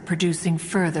purpose of producing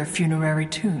further funerary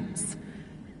tunes.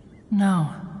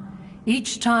 No.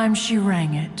 Each time she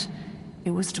rang it,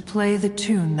 it was to play the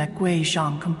tune that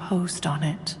Guizhong composed on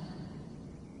it.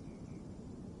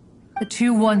 The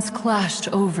two once clashed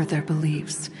over their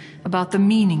beliefs about the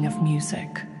meaning of music.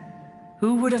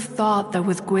 Who would have thought that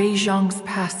with Guizhong's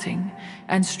passing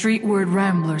and Streetward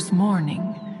Rambler's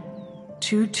mourning,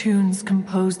 two tunes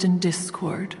composed in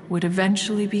discord would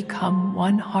eventually become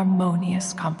one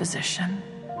harmonious composition?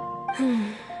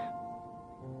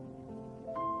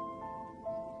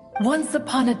 Once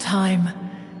upon a time,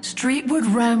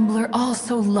 Streetward Rambler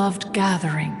also loved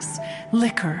gatherings,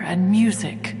 liquor, and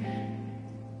music.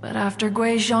 But after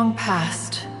Guizhong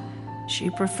passed,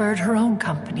 she preferred her own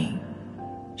company.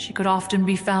 She could often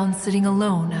be found sitting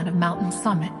alone at a mountain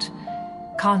summit,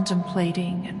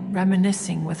 contemplating and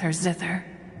reminiscing with her zither.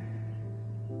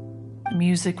 The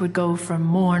music would go from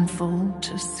mournful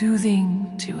to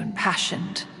soothing to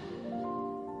impassioned.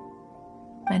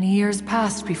 Many years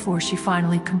passed before she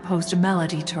finally composed a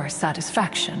melody to her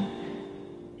satisfaction.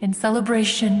 In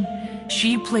celebration,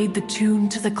 she played the tune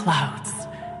to the clouds.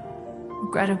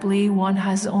 Regrettably, one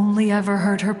has only ever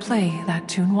heard her play that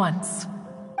tune once.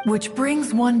 Which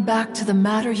brings one back to the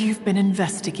matter you've been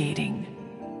investigating.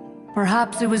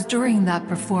 Perhaps it was during that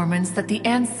performance that the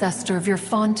ancestor of your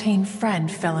Fontaine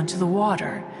friend fell into the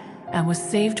water and was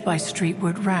saved by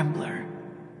Streetward Rambler.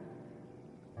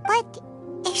 But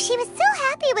if she was so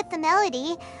happy with the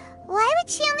melody, why would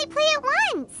she only play it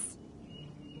once?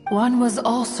 One was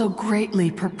also greatly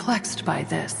perplexed by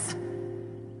this.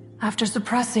 After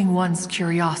suppressing one's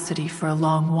curiosity for a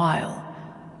long while,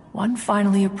 one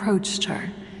finally approached her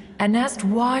and asked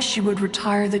why she would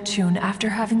retire the tune after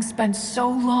having spent so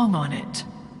long on it.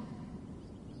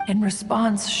 In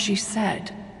response, she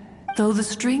said, though the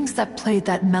strings that played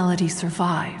that melody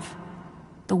survive,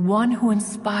 the one who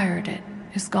inspired it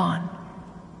is gone.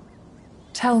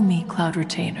 Tell me, Cloud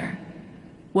Retainer,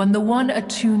 when the one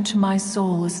attuned to my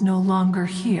soul is no longer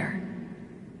here,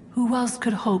 who else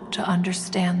could hope to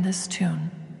understand this tune?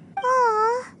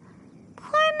 Aw,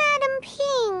 poor Madame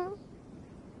Ping.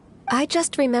 I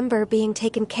just remember being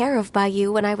taken care of by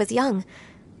you when I was young.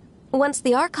 Once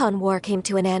the Archon War came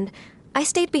to an end, I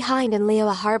stayed behind in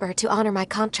Liyue Harbor to honor my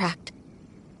contract.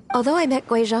 Although I met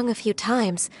Guizhong a few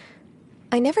times,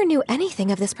 I never knew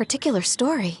anything of this particular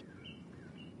story.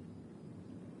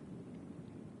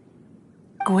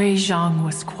 Guizhong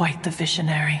was quite the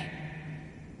visionary,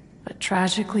 but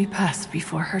tragically passed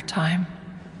before her time.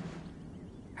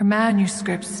 Her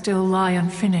manuscripts still lie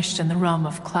unfinished in the realm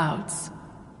of clouds.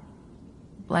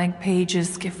 Blank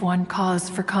pages give one cause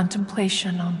for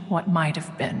contemplation on what might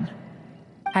have been.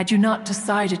 Had you not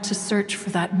decided to search for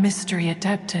that mystery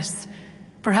Adeptus,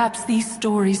 perhaps these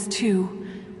stories, too,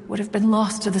 would have been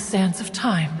lost to the sands of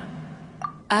time.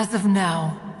 As of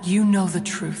now, you know the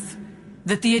truth.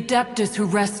 That the Adeptus who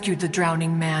rescued the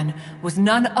drowning man was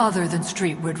none other than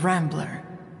Streetward Rambler.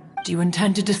 Do you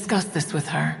intend to discuss this with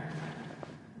her?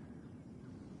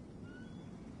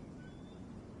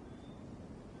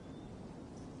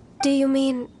 Do you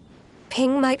mean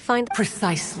Ping might find...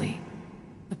 Precisely.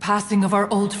 The passing of our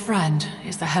old friend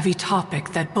is a heavy topic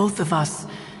that both of us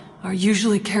are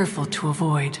usually careful to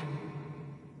avoid.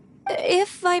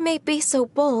 If I may be so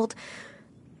bold,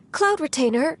 Cloud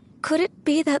Retainer, could it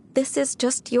be that this is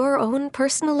just your own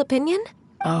personal opinion?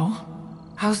 Oh?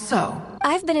 How so?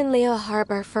 I've been in Leo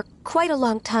Harbor for quite a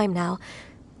long time now,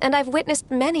 and I've witnessed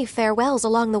many farewells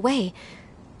along the way,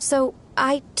 so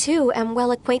I too am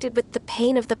well acquainted with the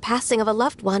pain of the passing of a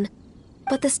loved one.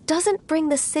 But this doesn't bring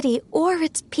the city or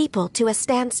its people to a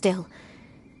standstill.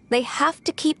 They have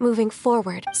to keep moving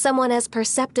forward. Someone as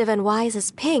perceptive and wise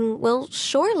as Ping will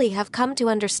surely have come to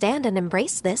understand and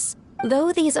embrace this.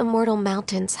 Though these immortal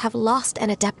mountains have lost an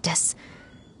Adeptus,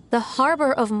 the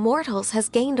harbor of mortals has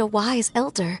gained a wise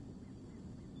elder.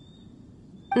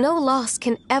 No loss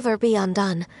can ever be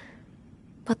undone,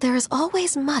 but there is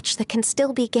always much that can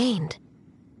still be gained.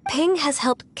 Ping has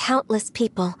helped countless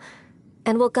people,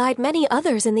 and will guide many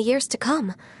others in the years to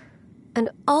come.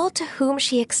 And all to whom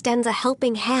she extends a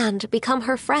helping hand become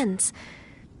her friends.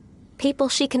 People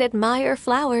she can admire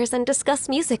flowers and discuss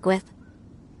music with.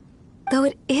 Though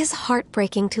it is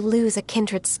heartbreaking to lose a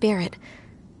kindred spirit,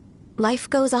 life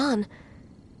goes on,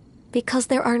 because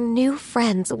there are new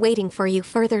friends waiting for you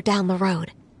further down the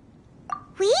road.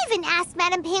 We even asked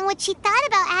Madame Ping what she thought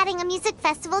about adding a music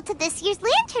festival to this year's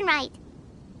Lantern Rite.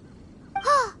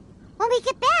 Oh, when we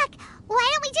get back, why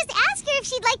don't we just ask her if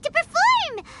she'd like to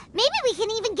perform? Maybe we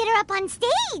can even get her up on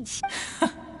stage.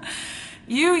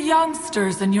 You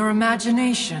youngsters and your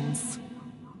imaginations.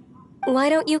 Why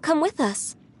don't you come with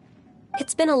us?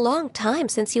 It's been a long time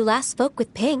since you last spoke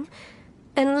with Ping,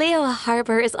 and Leo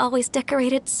Harbor is always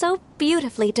decorated so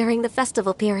beautifully during the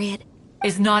festival period.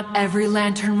 Is not every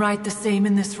Lantern Rite the same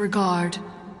in this regard?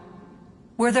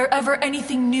 Were there ever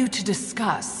anything new to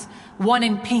discuss, one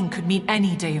in Ping could meet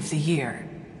any day of the year.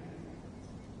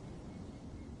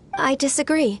 I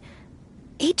disagree.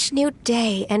 Each new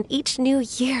day and each new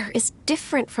year is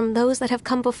different from those that have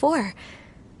come before.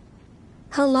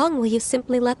 How long will you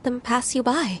simply let them pass you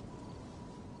by?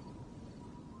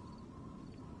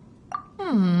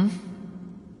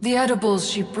 The edibles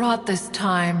she brought this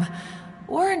time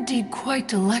were indeed quite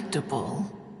delectable.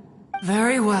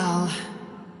 Very well.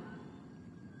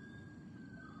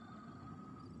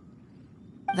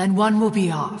 Then one will be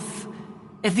off.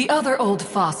 If the other old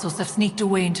fossils have sneaked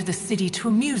away into the city to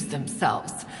amuse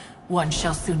themselves, one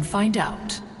shall soon find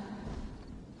out.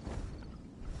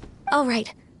 All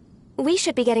right. We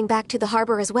should be getting back to the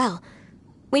harbor as well.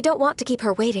 We don't want to keep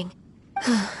her waiting.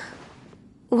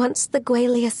 Once the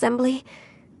Guili Assembly,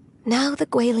 now the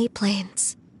Guili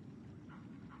Plains.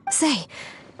 Say,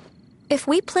 if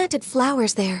we planted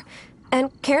flowers there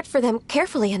and cared for them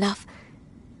carefully enough,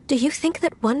 do you think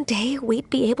that one day we'd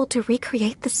be able to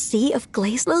recreate the Sea of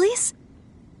Glaze Lilies?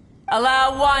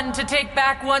 Allow one to take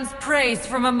back one's praise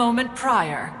from a moment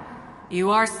prior.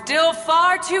 You are still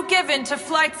far too given to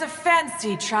flights of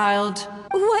fancy, child.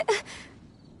 What?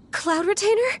 Cloud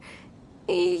Retainer?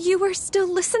 You were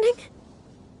still listening?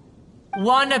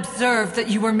 One observed that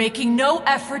you were making no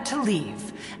effort to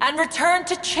leave, and returned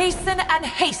to chasten and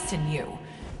hasten you.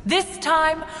 This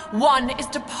time, one is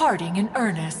departing in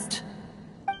earnest.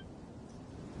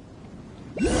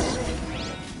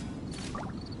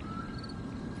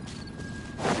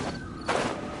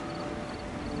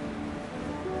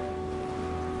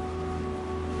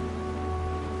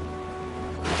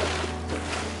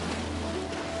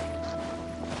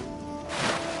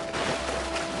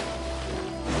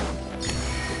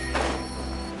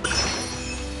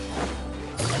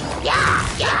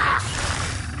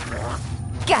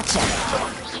 Gotcha.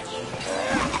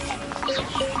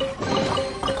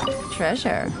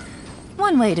 Treasure.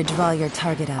 One way to draw your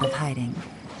target out of hiding.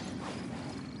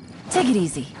 Take it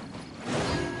easy.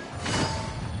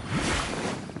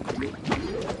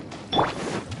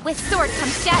 With sword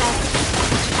comes shadow.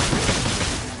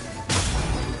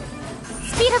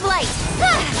 Speed of light.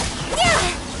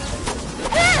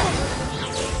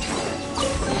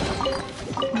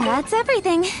 That's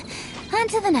everything. On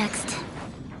to the next.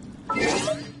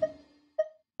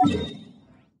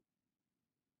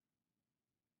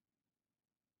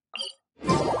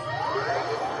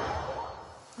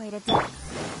 Wait a minute.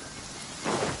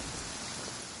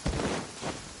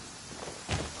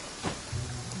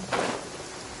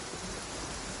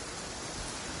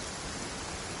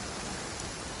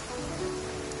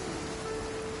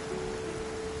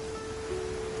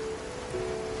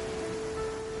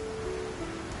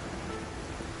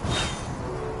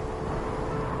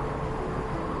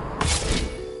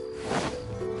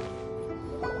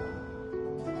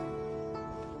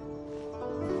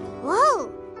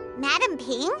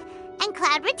 Ping, and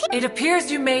Cloud Retainer. It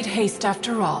appears you made haste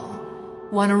after all.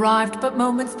 One arrived but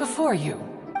moments before you.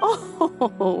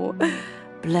 Oh,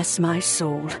 bless my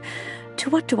soul. To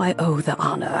what do I owe the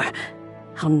honor?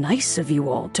 How nice of you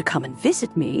all to come and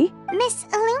visit me. Miss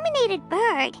Illuminated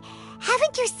Bird,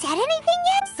 haven't you said anything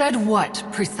yet? Said what,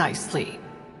 precisely?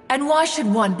 And why should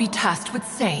one be tasked with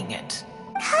saying it?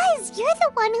 'Cause you're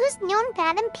the one who's known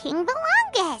Madam Ping the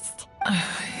longest.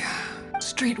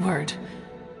 Street word.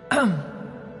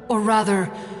 Or rather,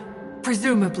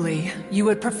 presumably, you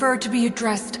would prefer to be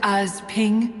addressed as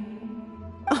Ping?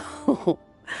 Oh,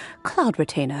 Cloud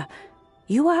Retainer,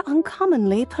 you are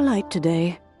uncommonly polite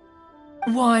today.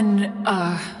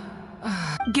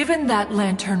 Given that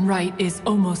Lantern Rite is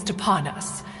almost upon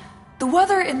us, the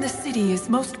weather in the city is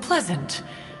most pleasant,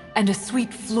 and a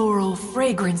sweet floral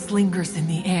fragrance lingers in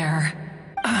the air.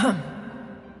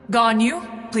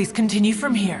 Ganyu, please continue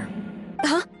from here.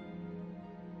 Huh?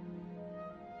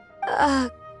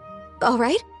 All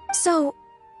right. So,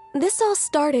 this all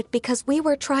started because we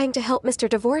were trying to help Mr.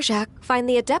 Dvorak find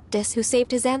the Adeptus who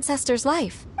saved his ancestor's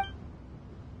life.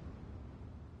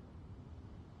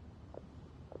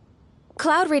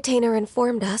 Cloud Retainer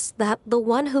informed us that the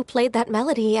one who played that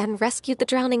melody and rescued the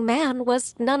drowning man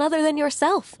was none other than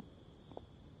yourself.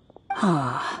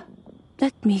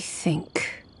 Let me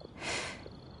think.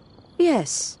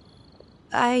 Yes,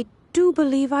 I do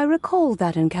believe I recall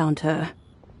that encounter.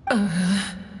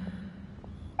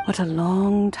 What a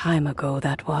long time ago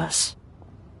that was.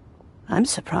 I'm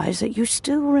surprised that you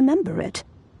still remember it.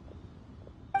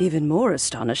 Even more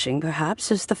astonishing, perhaps,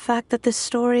 is the fact that this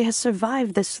story has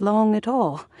survived this long at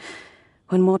all,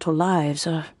 when mortal lives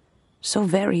are so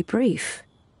very brief.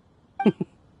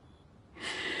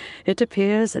 It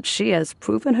appears that she has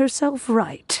proven herself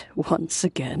right once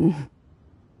again.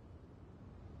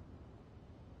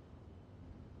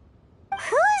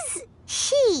 Who's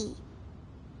she?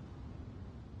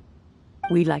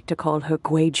 We like to call her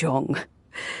Guizhong.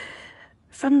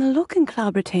 From the look in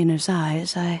Cloud Retainer's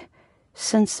eyes, I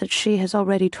sense that she has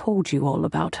already told you all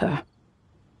about her.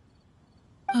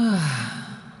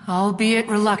 Albeit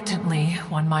reluctantly,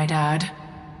 one might add.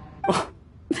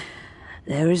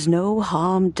 There is no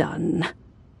harm done.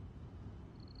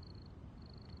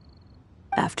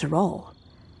 After all,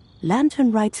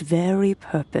 Lantern Rite's very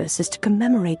purpose is to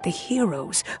commemorate the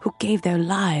heroes who gave their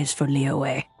lives for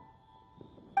Liyue.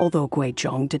 Although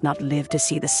Guizhong did not live to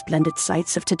see the splendid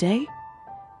sights of today.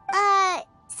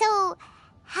 So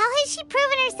how has she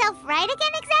proven herself right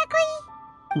again exactly?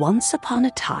 Once upon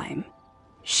a time,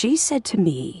 she said to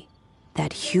me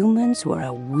that humans were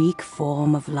a weak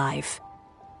form of life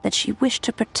that she wished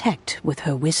to protect with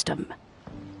her wisdom.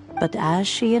 But as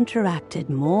she interacted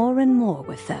more and more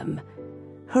with them,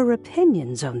 her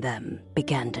opinions on them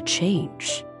began to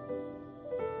change.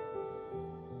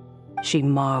 She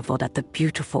marveled at the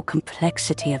beautiful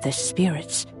complexity of their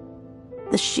spirits,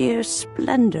 the sheer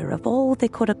splendor of all they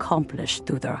could accomplish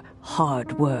through their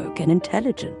hard work and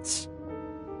intelligence.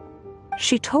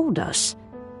 She told us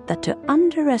that to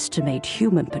underestimate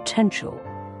human potential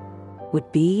would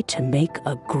be to make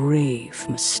a grave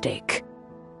mistake.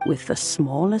 With the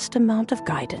smallest amount of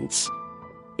guidance,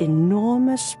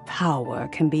 enormous power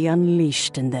can be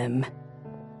unleashed in them.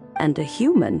 And a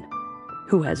human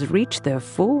who has reached their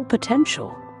full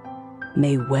potential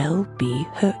may well be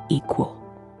her equal.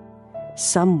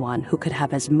 Someone who could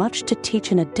have as much to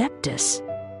teach an Adeptus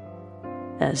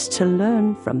as to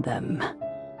learn from them.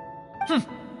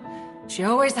 She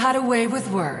always had a way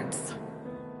with words.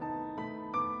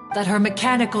 That her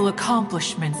mechanical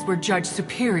accomplishments were judged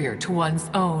superior to one's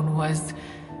own was,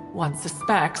 one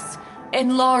suspects,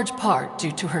 in large part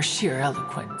due to her sheer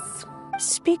eloquence.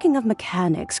 Speaking of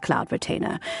mechanics, Cloud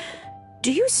Retainer,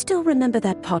 do you still remember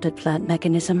that potted plant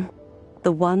mechanism?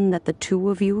 The one that the two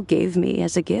of you gave me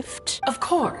as a gift? Of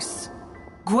course.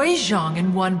 Guizhong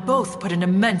and one both put an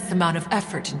immense amount of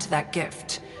effort into that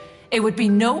gift. It would be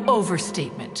no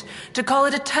overstatement to call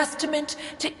it a testament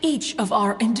to each of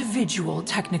our individual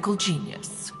technical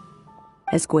genius.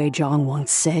 As Guizhong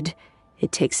once said,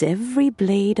 it takes every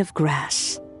blade of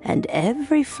grass and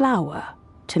every flower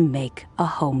to make a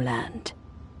homeland.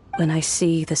 When I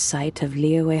see the sight of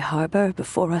Liyue Harbor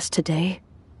before us today,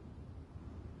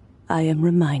 I am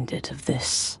reminded of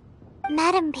this.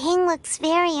 Madam Ping looks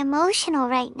very emotional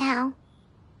right now.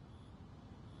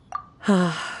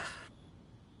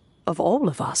 Of all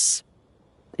of us,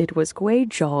 it was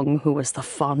Guizhong who was the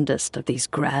fondest of these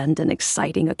grand and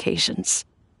exciting occasions.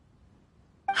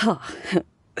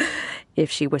 If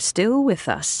she were still with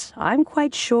us, I'm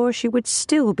quite sure she would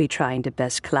still be trying to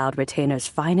best Cloud Retainer's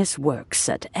finest works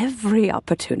at every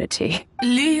opportunity.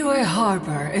 Liyue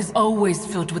Harbor is always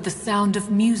filled with the sound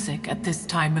of music at this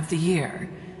time of the year.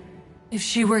 If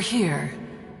she were here,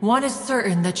 one is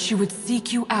certain that she would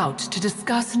seek you out to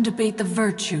discuss and debate the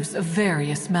virtues of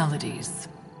various melodies.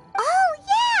 Oh,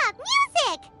 yeah!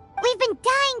 Music! We've been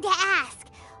dying to ask.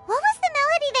 What was the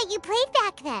melody that you played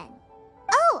back then?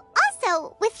 Oh,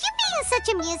 also, with you being such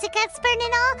a music expert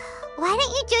and all, why don't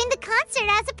you join the concert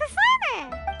as a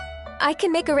performer? I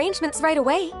can make arrangements right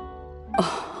away.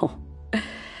 Oh,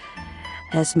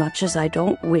 as much as I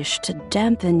don't wish to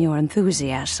dampen your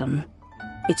enthusiasm,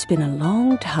 it's been a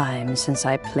long time since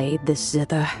I played this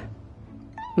zither.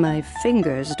 My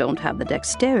fingers don't have the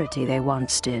dexterity they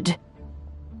once did.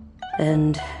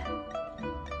 And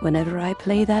whenever I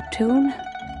play that tune,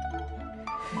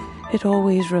 it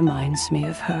always reminds me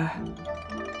of her.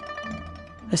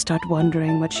 I start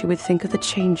wondering what she would think of the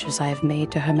changes I have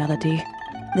made to her melody.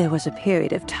 There was a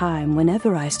period of time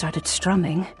whenever I started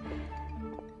strumming,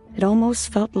 it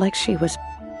almost felt like she was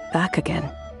back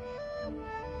again.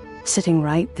 Sitting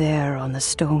right there on the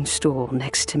stone stool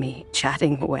next to me,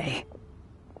 chatting away.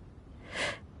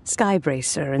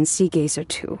 Skybracer and Seagazer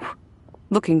too,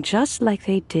 looking just like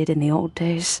they did in the old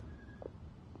days.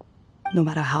 No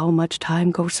matter how much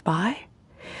time goes by,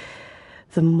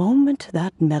 the moment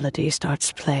that melody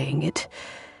starts playing, it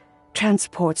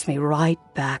transports me right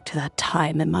back to that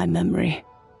time in my memory.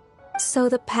 So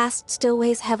the past still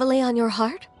weighs heavily on your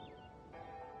heart?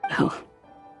 Well,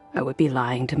 I would be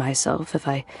lying to myself if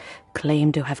I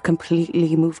claimed to have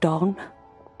completely moved on.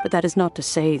 But that is not to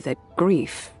say that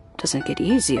grief doesn't get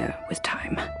easier with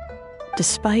time.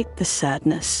 Despite the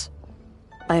sadness,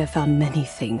 I have found many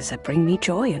things that bring me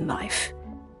joy in life.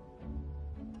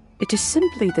 It is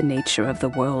simply the nature of the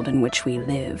world in which we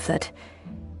live that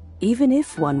even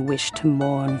if one wished to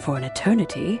mourn for an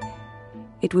eternity,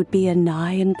 it would be a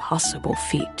nigh impossible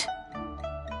feat.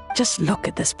 Just look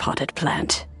at this potted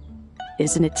plant.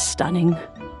 Isn't it stunning?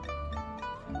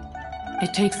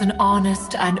 It takes an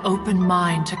honest and open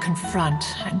mind to confront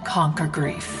and conquer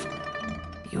grief.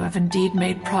 You have indeed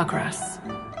made progress.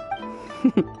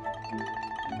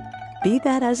 Be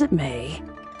that as it may,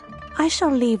 I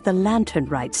shall leave the Lantern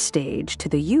Rite stage to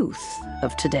the youth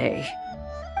of today.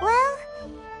 Well,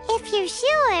 if you're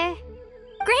sure.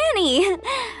 Granny!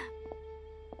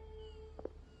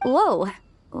 Whoa,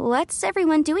 what's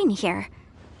everyone doing here?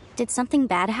 Did something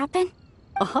bad happen?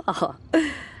 Ah,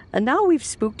 and now we've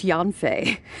spooked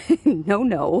Yanfei.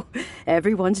 No,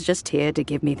 everyone's just here to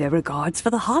give me their regards for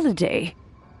the holiday.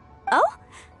 Oh,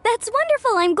 that's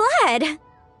wonderful, I'm glad.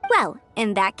 Well,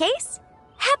 in that case,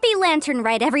 happy Lantern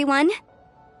Rite, everyone.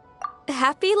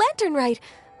 Happy Lantern Rite.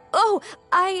 Oh,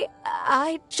 I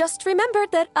just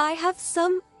remembered that I have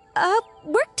some,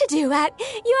 work to do at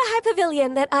Yuehai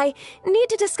Pavilion that I need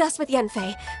to discuss with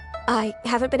Yanfei. I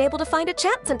haven't been able to find a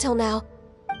chance until now.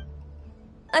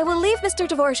 I will leave Mr.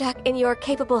 Dvorak in your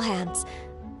capable hands.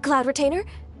 Cloud Retainer,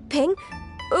 Ping,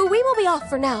 we will be off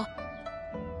for now.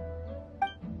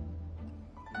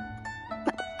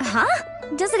 Huh?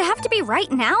 Does it have to be right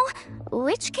now?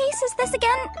 Which case is this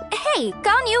again? Hey,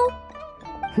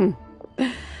 Ganyu!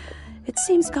 It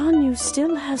seems Ganyu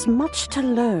still has much to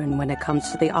learn when it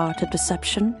comes to the art of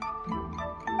deception.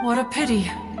 What a pity.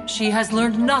 She has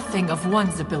learned nothing of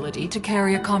one's ability to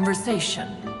carry a conversation.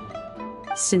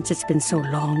 Since it's been so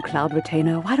long, Cloud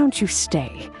Retainer, why don't you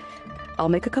stay? I'll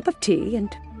make a cup of tea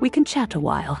and we can chat a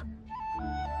while.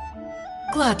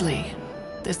 Gladly.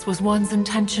 This was one's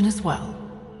intention as well.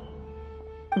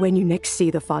 When you next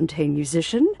see the Fontaine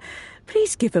musician,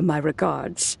 please give him my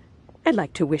regards. I'd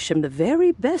like to wish him the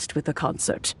very best with the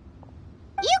concert.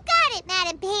 You got it,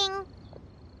 Madam Ping.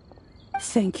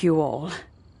 Thank you all.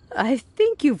 I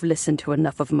think you've listened to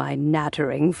enough of my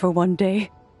nattering for one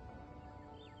day.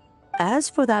 As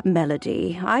for that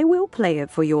melody, I will play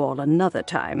it for you all another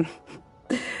time.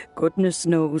 Goodness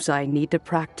knows I need to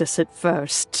practice it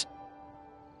first.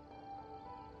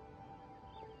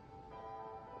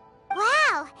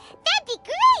 Wow, that'd be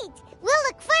great! We'll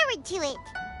look forward to it.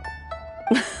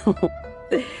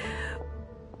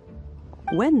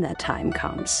 When that time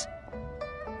comes,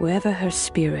 wherever her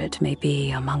spirit may be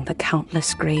among the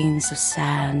countless grains of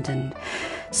sand and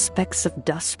specks of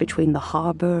dust between the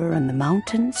harbor and the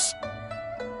mountains,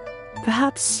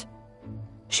 perhaps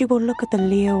she will look at the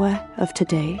Liyue of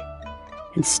today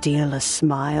and steal a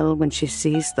smile when she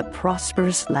sees the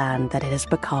prosperous land that it has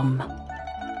become. All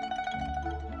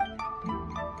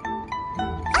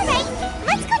right,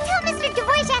 let's go tell Mr.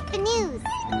 Dvorak the news.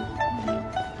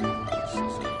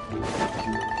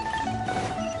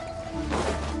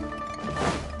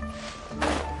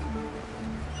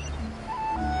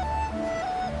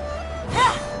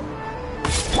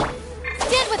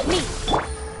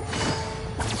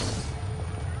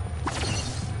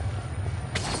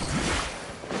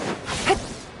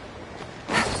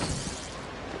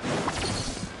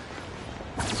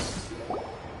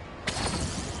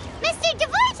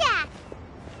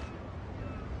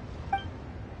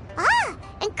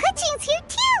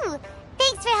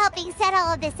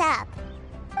 this up.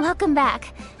 Welcome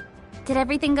back. Did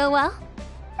everything go well?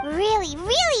 Really,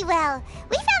 really well.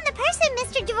 We found the person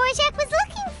Mr. Dvorak was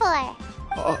looking for.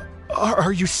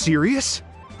 Are you serious?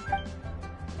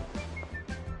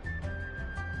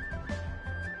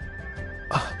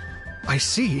 I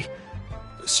see.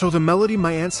 So the melody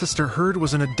my ancestor heard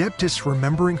was an adeptus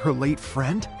remembering her late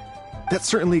friend? That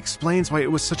certainly explains why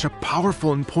it was such a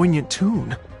powerful and poignant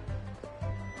tune.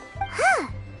 Huh.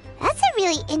 That's a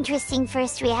really interesting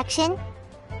first reaction.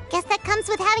 Guess that comes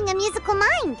with having a musical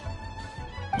mind.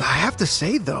 I have to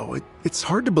say, though, it's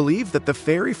hard to believe that the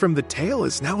fairy from the tale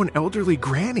is now an elderly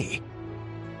granny.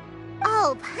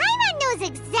 Oh, Paimon knows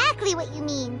exactly what you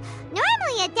mean.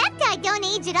 Normally, Adepti don't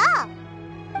age at all.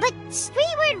 But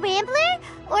Streetward Rambler,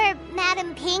 or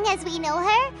Madame Ping as we know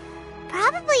her,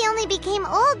 probably only became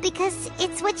old because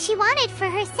it's what she wanted for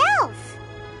herself.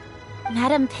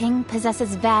 Madame Ping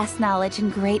possesses vast knowledge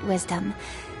and great wisdom.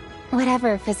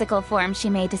 Whatever physical form she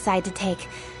may decide to take,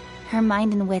 her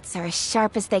mind and wits are as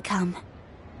sharp as they come.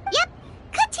 Yep,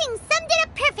 Kuching summed it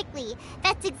up perfectly.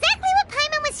 That's exactly what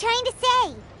Paimon was trying to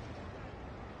say.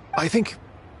 I think...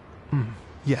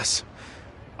 yes.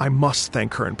 I must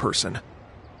thank her in person.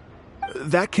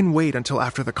 That can wait until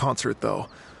after the concert, though.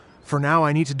 For now,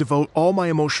 I need to devote all my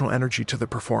emotional energy to the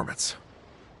performance.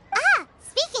 Ah,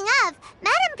 speaking of,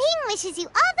 Madame Ping wishes you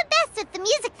all the best at the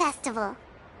music festival.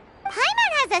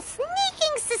 Paimon has a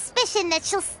sneaking suspicion that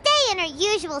she'll stay in her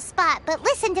usual spot, but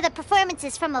listen to the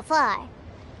performances from afar.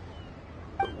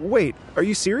 Wait, are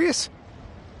you serious?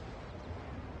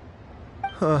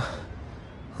 Huh.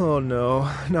 Oh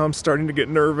no, now I'm starting to get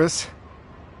nervous.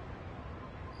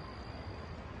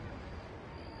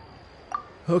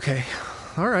 Okay,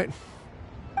 alright.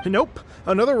 Nope,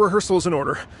 another rehearsal is in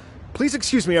order. Please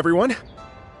excuse me, everyone.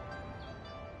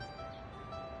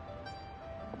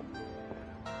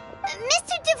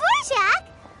 Mr. Dvorak?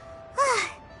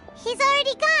 He's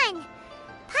already gone.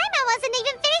 Paimon wasn't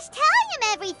even finished telling him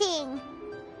everything.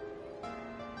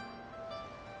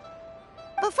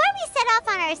 Before we set off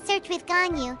on our search with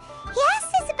Ganyu, he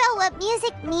asked us about what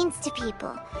music means to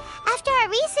people. After our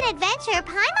recent adventure,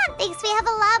 Paimon thinks we have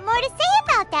a lot more to say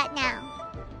about that now.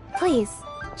 Please,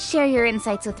 share your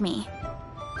insights with me.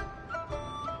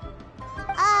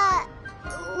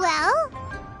 Well,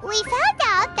 we found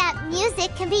out that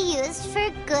music can be used for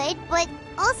good, but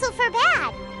also for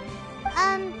bad.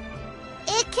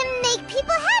 It can make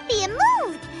people happy and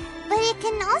moved, but it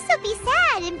can also be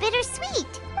sad and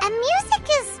bittersweet. And music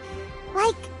is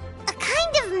like a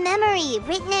kind of memory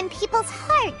written in people's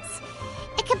hearts.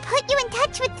 It can put you in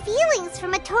touch with feelings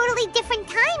from a totally different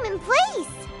time and place.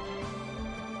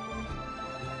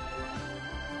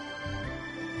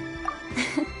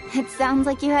 It sounds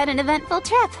like you had an eventful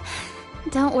trip.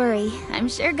 Don't worry, I'm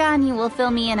sure Ganyu will fill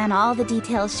me in on all the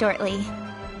details shortly.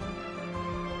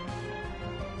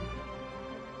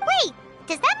 Wait,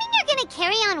 does that mean you're gonna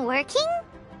carry on working?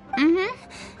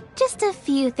 Just a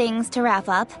few things to wrap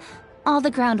up. All the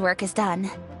groundwork is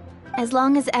done. As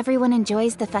long as everyone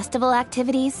enjoys the festival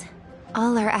activities,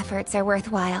 all our efforts are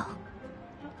worthwhile.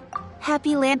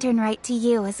 Happy Lantern Rite to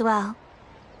you as well.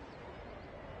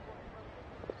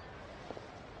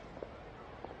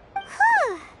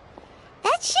 Whew.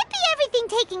 That should be everything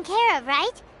taken care of,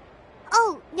 right?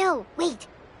 Oh, no, wait.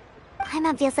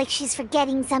 Paimon feels like she's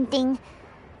forgetting something.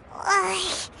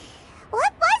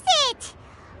 What was it?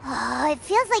 Oh, it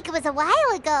feels like it was a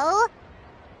while ago.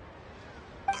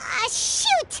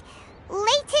 Shoot!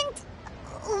 Latent...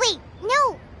 Wait,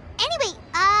 no. Anyway,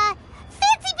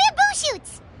 fancy bamboo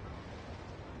shoots!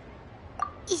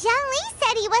 Zhang-Li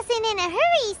said he wasn't in a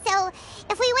hurry, so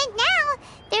if we went now,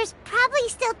 there's probably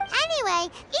still... Anyway,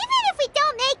 even if we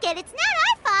don't make it, it's not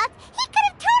our fault. He could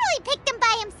have totally picked them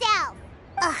by himself.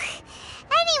 Ugh.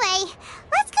 Anyway,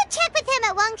 let's go check with him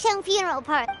at Wangsheng Funeral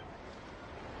Parlor.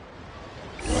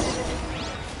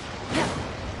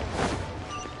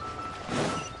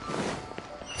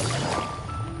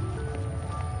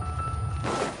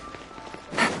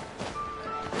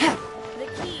 The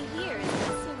key here is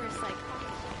consumer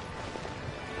psychology.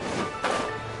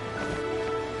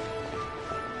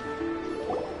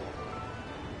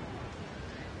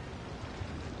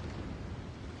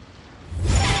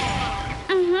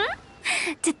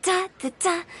 Da da da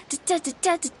da da da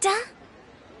da da da.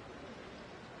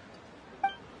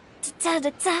 Da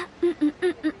da da.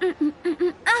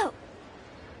 Oh.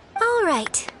 All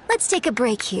right, let's take a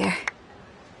break here.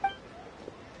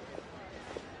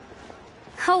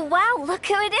 Oh wow, look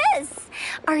who it is!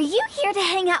 Are you here to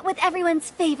hang out with everyone's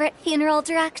favorite funeral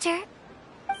director?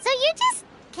 So you're just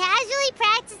casually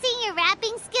practicing your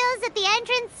rapping skills at the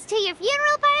entrance to your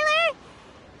funeral parlor?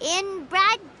 In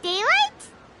broad daylight?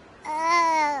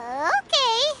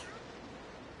 Okay.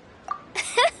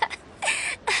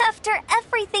 After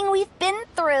everything we've been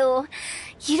through,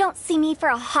 you don't see me for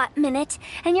a hot minute,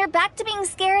 and you're back to being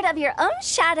scared of your own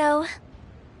shadow.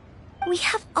 We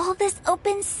have all this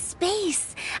open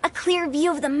space, a clear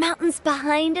view of the mountains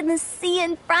behind and the sea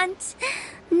in front.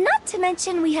 Not to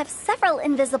mention we have several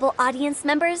invisible audience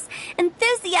members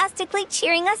enthusiastically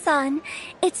cheering us on.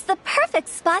 It's the perfect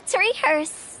spot to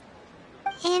rehearse.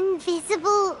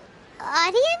 Invisible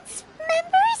audience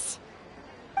members?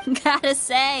 Gotta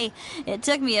say, it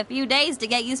took me a few days to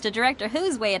get used to Director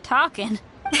Who's way of talking.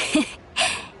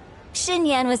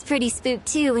 Xinyan was pretty spooked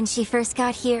too when she first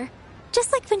got here.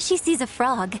 Just like when she sees a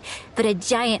frog, but a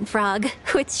giant frog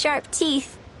with sharp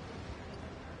teeth.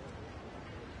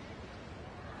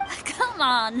 Come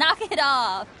on, knock it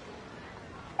off.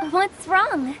 What's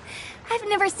wrong? I've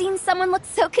never seen someone look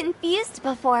so confused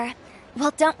before.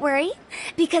 Well, don't worry,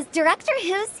 because Director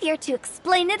Who's here to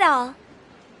explain it all.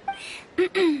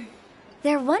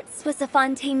 There once was a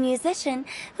Fontaine musician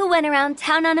who went around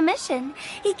town on a mission.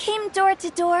 He came door to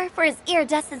door for his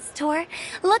iridescence tour,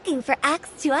 looking for acts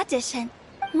to audition.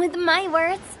 With my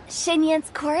words,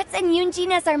 Xinyan's chords, and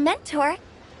Yunjin as our mentor,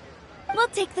 we'll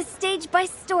take the stage by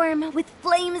storm with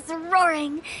flames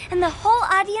roaring and the whole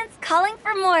audience calling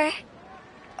for more.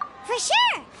 For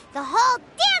sure! The whole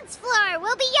dance floor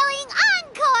will be yelling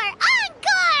encore!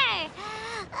 Encore!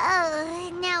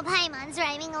 Oh, now Paimon's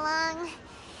rhyming along.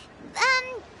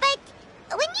 But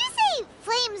when you say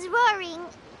flames roaring,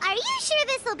 are you sure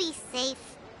this'll be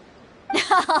safe?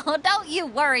 No, don't you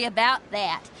worry about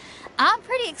that. I'm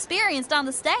pretty experienced on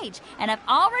the stage, and I've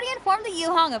already informed the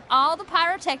Yuhong of all the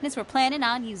pyrotechnics we're planning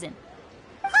on using.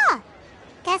 Huh.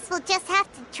 Guess we'll just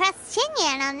have to trust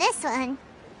Xinyan on this one.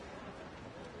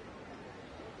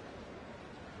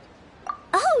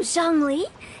 Oh, Zhongli.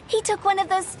 He took one of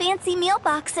those fancy meal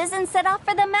boxes and set off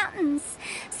for the mountains.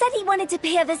 Said he wanted to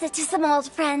pay a visit to some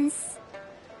old friends.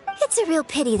 It's a real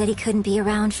pity that he couldn't be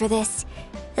around for this.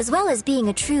 As well as being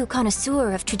a true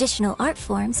connoisseur of traditional art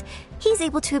forms, he's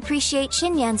able to appreciate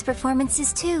Xinyan's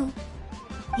performances too.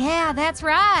 Yeah, that's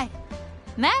right.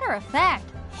 Matter of fact,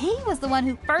 he was the one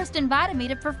who first invited me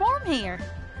to perform here.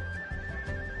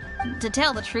 To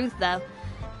tell the truth, though,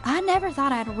 I never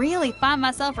thought I'd really find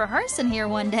myself rehearsing here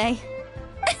one day.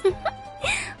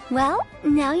 Well,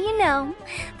 now you know.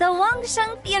 The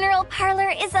Wangsheng Funeral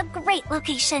Parlor is a great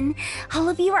location. All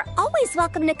of you are always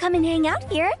welcome to come and hang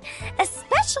out here,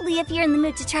 especially if you're in the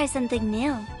mood to try something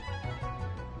new.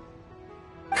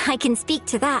 I can speak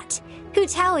to that. Hu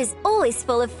Tao is always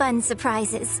full of fun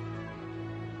surprises.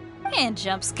 And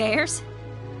jump scares.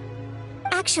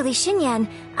 Actually, Xinyan,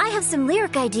 I have some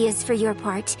lyric ideas for your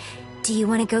part. Do you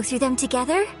want to go through them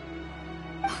together?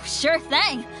 Oh, sure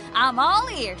thing. I'm all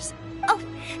ears. Oh,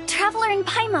 Traveler and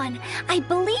Paimon, I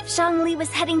believe Zhongli was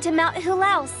heading to Mount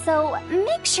Hulao, so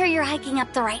make sure you're hiking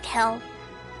up the right hill.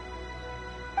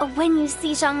 When you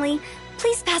see Zhongli,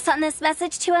 please pass on this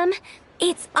message to him.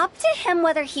 It's up to him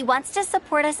whether he wants to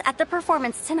support us at the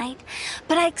performance tonight,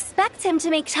 but I expect him to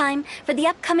make time for the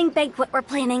upcoming banquet we're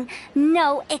planning.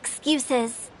 No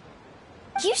excuses.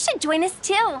 You should join us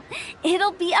too.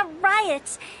 It'll be a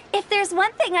riot. If there's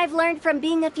one thing I've learned from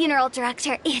being a funeral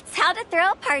director, it's how to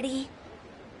throw a party.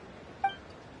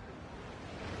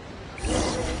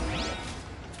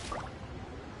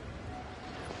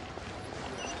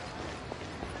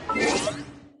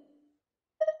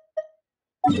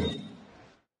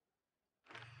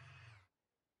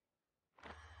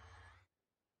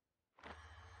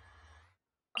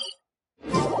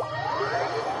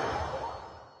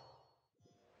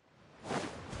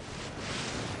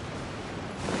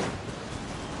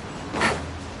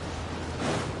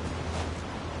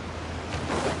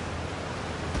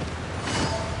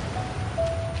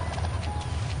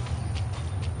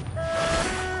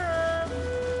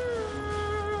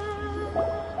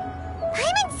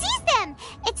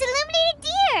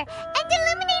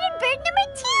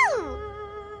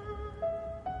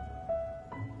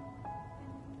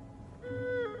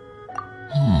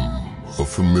 A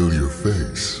familiar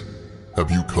face. Have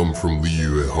you come from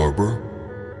Liyue Harbor?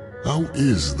 How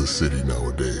is the city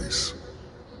nowadays?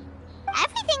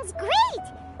 Everything's great!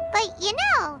 But you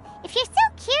know, if you're so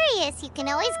curious, you can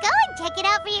always go and check it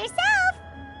out for yourself.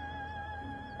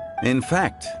 In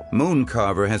fact,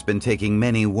 Mooncarver has been taking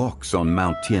many walks on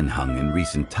Mount Tianheng in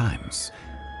recent times.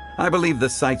 I believe the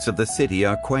sights of the city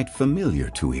are quite familiar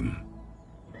to him.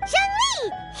 Zhongli!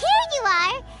 Here you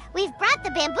are! We've brought the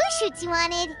bamboo shoots you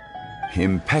wanted.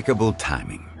 Impeccable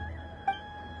timing.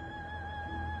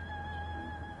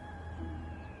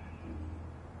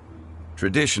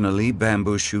 Traditionally,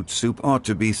 bamboo shoot soup ought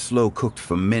to be slow-cooked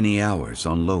for many hours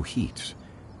on low heat.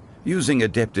 Using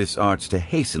Adeptus arts to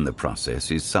hasten the process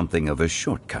is something of a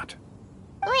shortcut.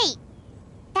 Wait,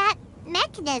 that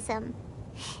mechanism,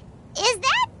 is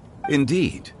that?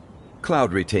 Indeed.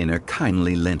 Cloud Retainer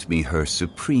kindly lent me her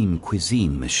supreme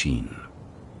cuisine machine.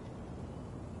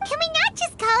 Can we not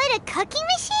just call it a cooking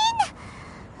machine?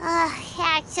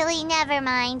 Actually, never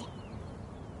mind.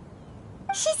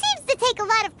 She seems to take a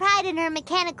lot of pride in her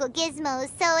mechanical gizmos,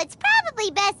 so it's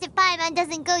probably best if Paimon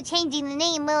doesn't go changing the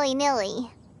name willy-nilly.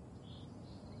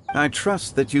 I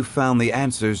trust that you found the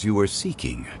answers you were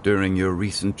seeking during your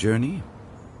recent journey.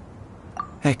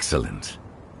 Excellent.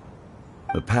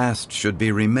 The past should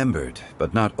be remembered,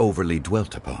 but not overly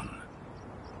dwelt upon.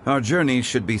 Our journey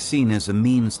should be seen as a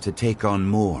means to take on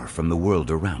more from the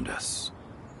world around us.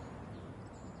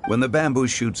 When the bamboo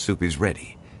shoot soup is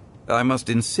ready, I must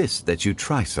insist that you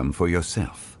try some for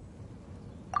yourself.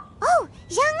 Oh,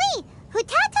 Zhangli,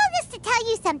 Huta told us to tell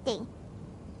you something.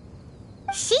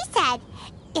 She said,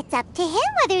 it's up to him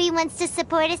whether he wants to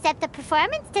support us at the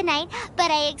performance tonight,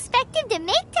 but I expect him to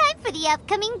make time for the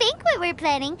upcoming banquet we're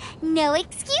planning. No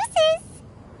excuses.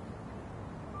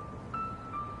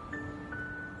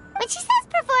 When she says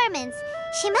performance,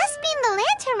 she must mean the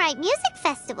Lantern Rite Music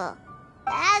Festival.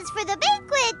 As for the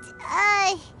banquet,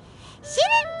 she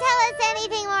didn't tell us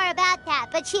anything more about that,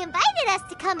 but she invited us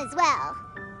to come as well.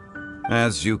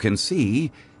 As you can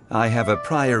see, I have a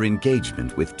prior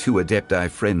engagement with 2 Adepti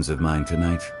friends of mine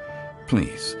tonight.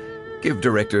 Please, give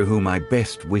Director Hu my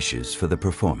best wishes for the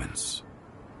performance.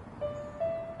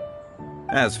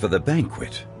 As for the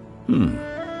banquet,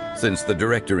 since the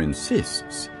Director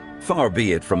insists, far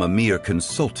be it from a mere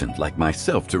consultant like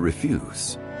myself to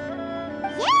refuse.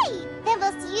 Yay! Then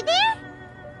we'll see you there?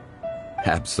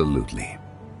 Absolutely.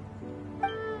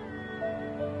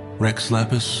 Rex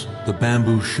Lapis, the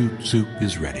bamboo shoot soup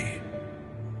is ready.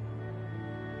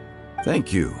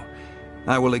 Thank you.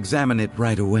 I will examine it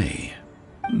right away.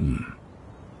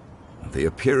 The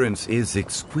appearance is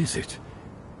exquisite,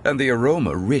 and the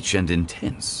aroma rich and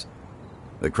intense.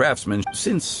 The craftsman,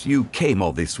 since you came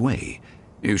all this way,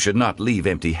 you should not leave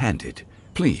empty-handed.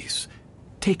 Please,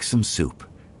 take some soup.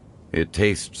 It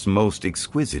tastes most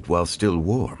exquisite while still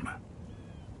warm.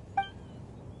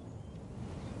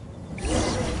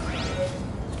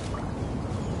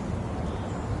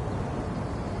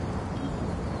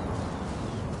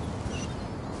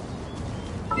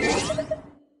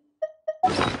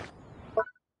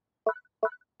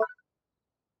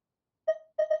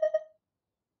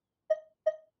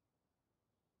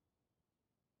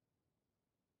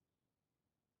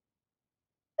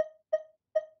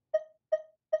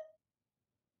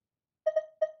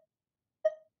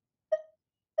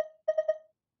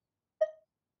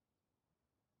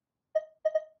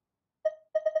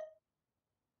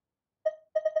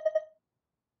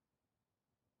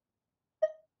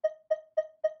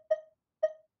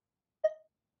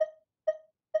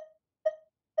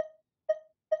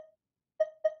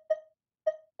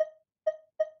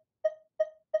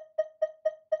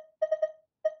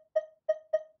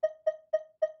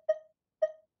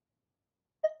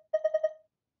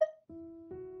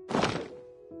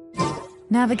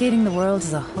 Navigating the world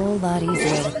is a whole lot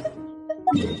easier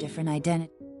with a different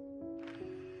identity.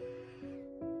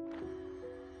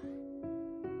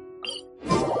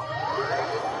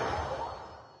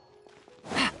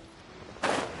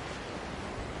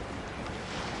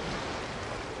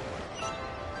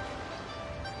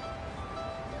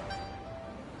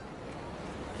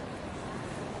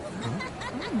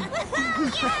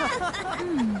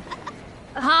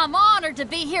 I'm honored to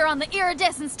be here on the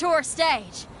Iridescence Tour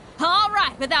stage. All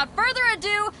right, without further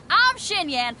ado, I'm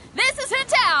Xinyan, this is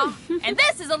Hutao, and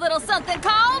this is a little something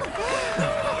called... The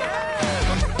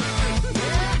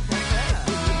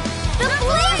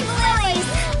Flame Lilies!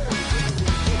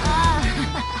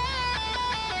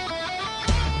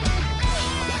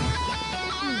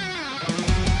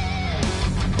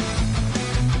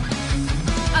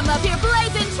 I'm up here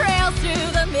blazing trails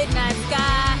through the midnight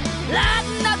sky,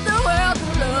 lighting up the world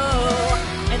below.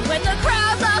 And when the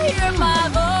crowds all hear my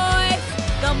voice,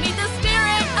 they'll meet the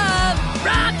spirit of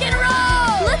rock and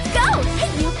roll! Let's go!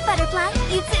 Hey, you butterfly,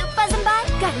 you too buzzing by,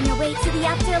 guiding your way to the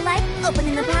afterlife,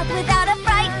 opening the path without a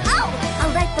fright. Oh!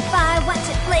 I'll light the fire, watch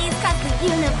it blaze across the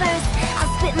universe. I'll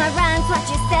spit my rhymes, watch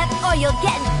your step, or you'll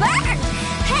get burned!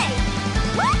 Hey!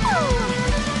 Woo!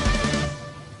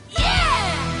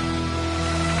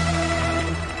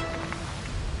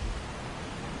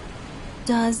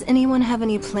 Does anyone have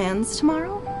any plans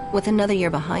tomorrow? With another year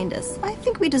behind us, I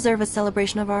think we deserve a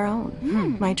celebration of our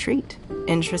own. My treat.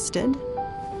 Interested?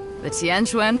 The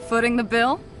Tianquan footing the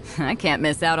bill? I can't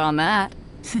miss out on that.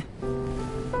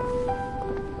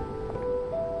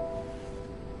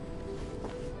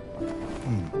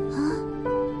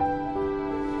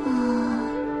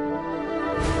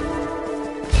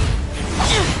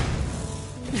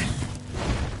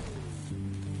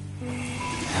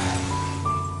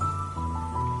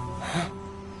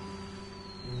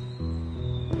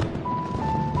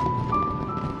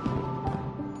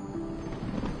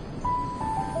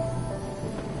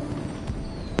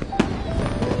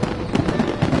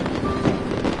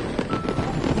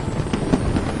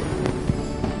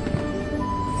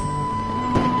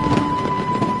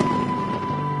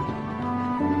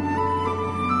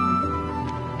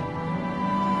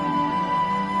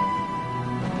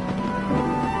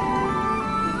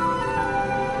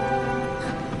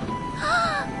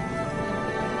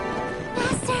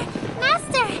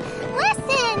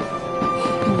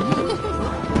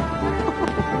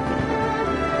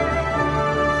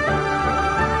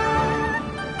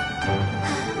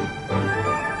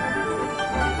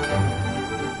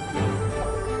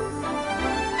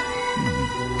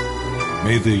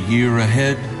 May the year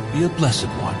ahead be a blessed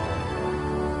one.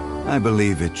 I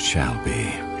believe it shall be.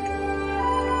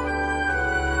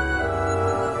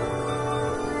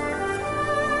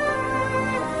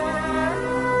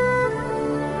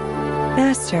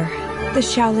 Master, the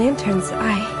Xiao Lanterns,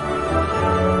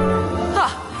 Ha!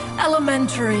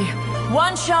 Elementary.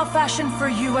 One shall fashion for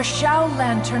you a Xiao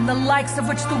Lantern the likes of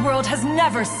which the world has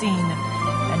never seen.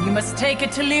 And you must take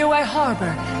it to Liyue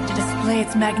Harbor to display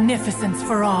its magnificence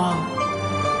for all.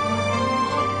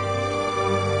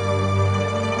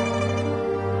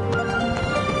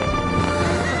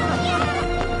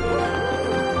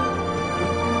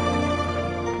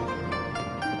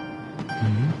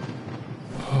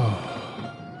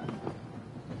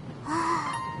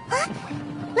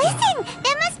 Listen!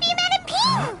 That must be Madame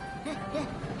Ping!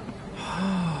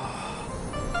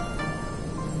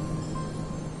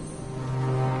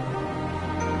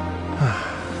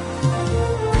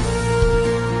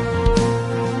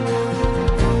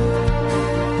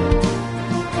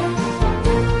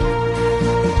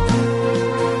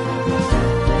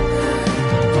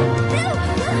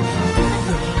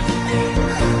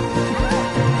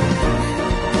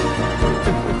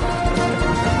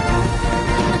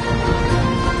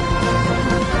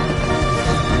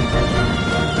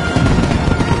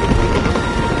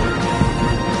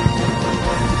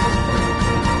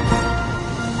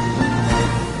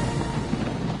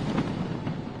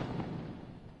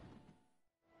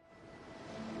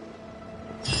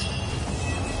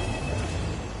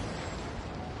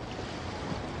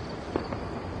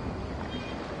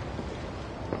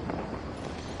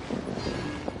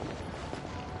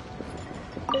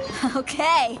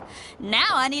 Okay,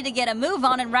 now I need to get a move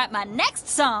on and write my next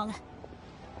song.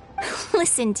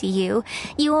 Listen to you.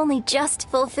 You only just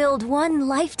fulfilled one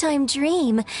lifetime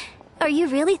dream. Are you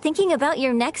really thinking about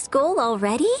your next goal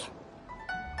already?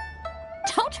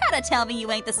 Don't try to tell me you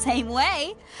ain't the same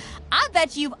way. I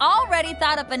bet you've already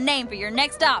thought up a name for your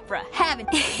next opera, haven't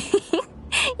you?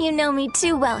 You know me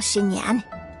too well, Xinyan.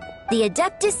 The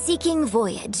Adeptus Seeking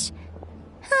Voyage.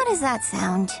 How does that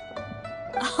sound?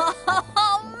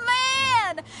 Oh,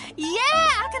 man! Yeah,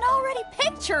 I can already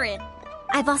picture it.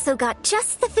 I've also got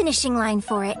just the finishing line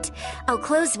for it. I'll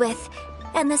close with,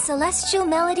 "And the celestial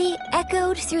melody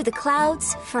echoed through the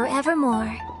clouds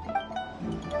forevermore."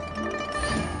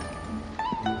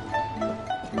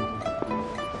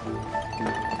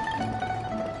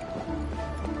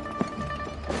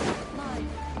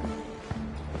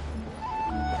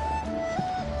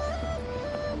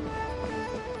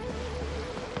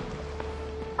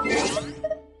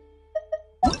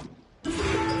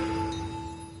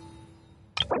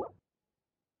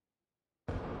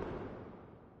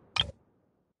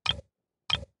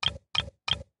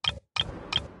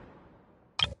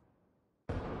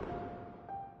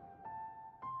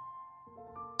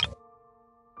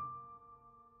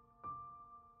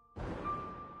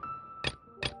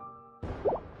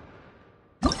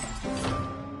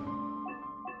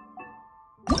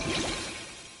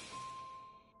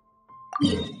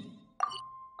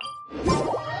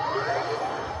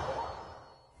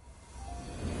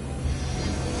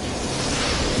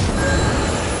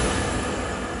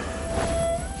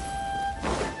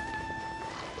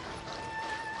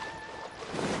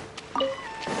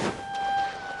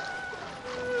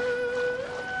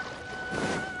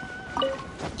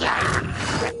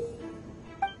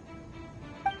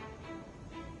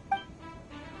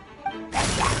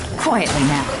 Quietly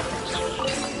now.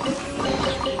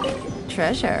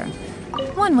 Treasure.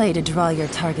 One way to draw your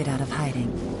target out of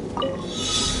hiding.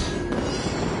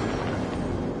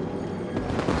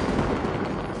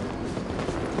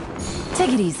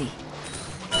 Take it easy.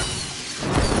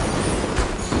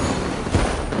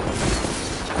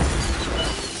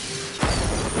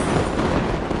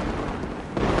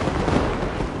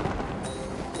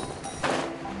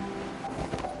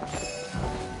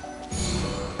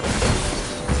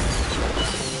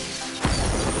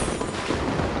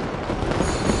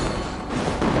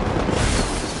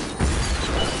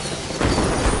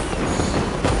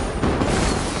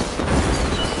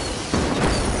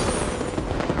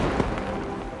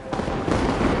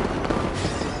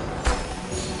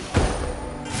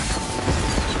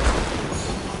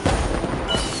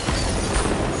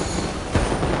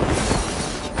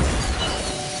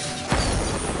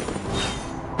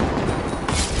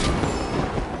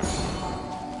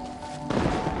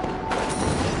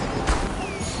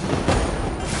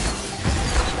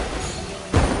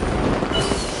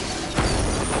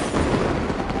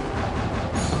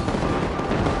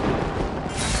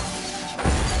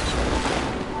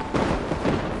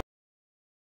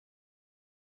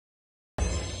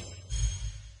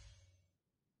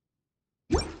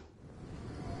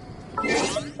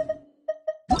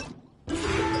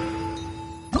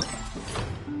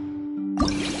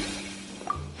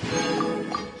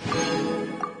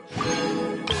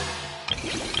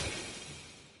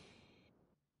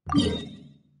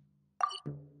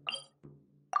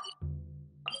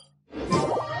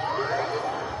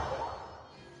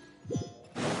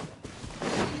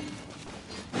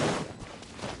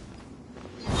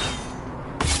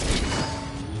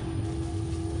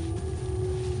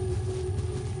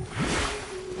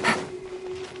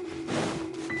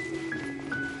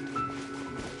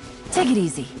 Take it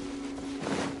easy.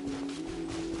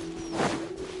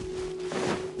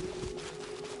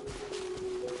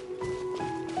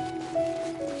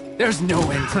 There's no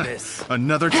end to this.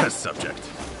 Another test subject.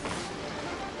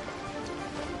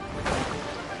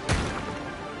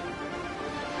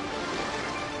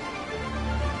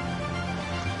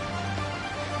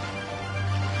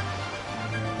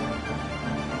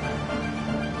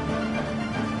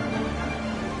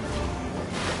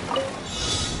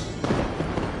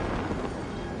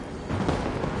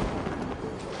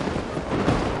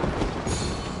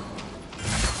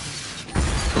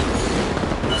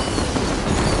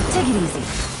 Take it easy.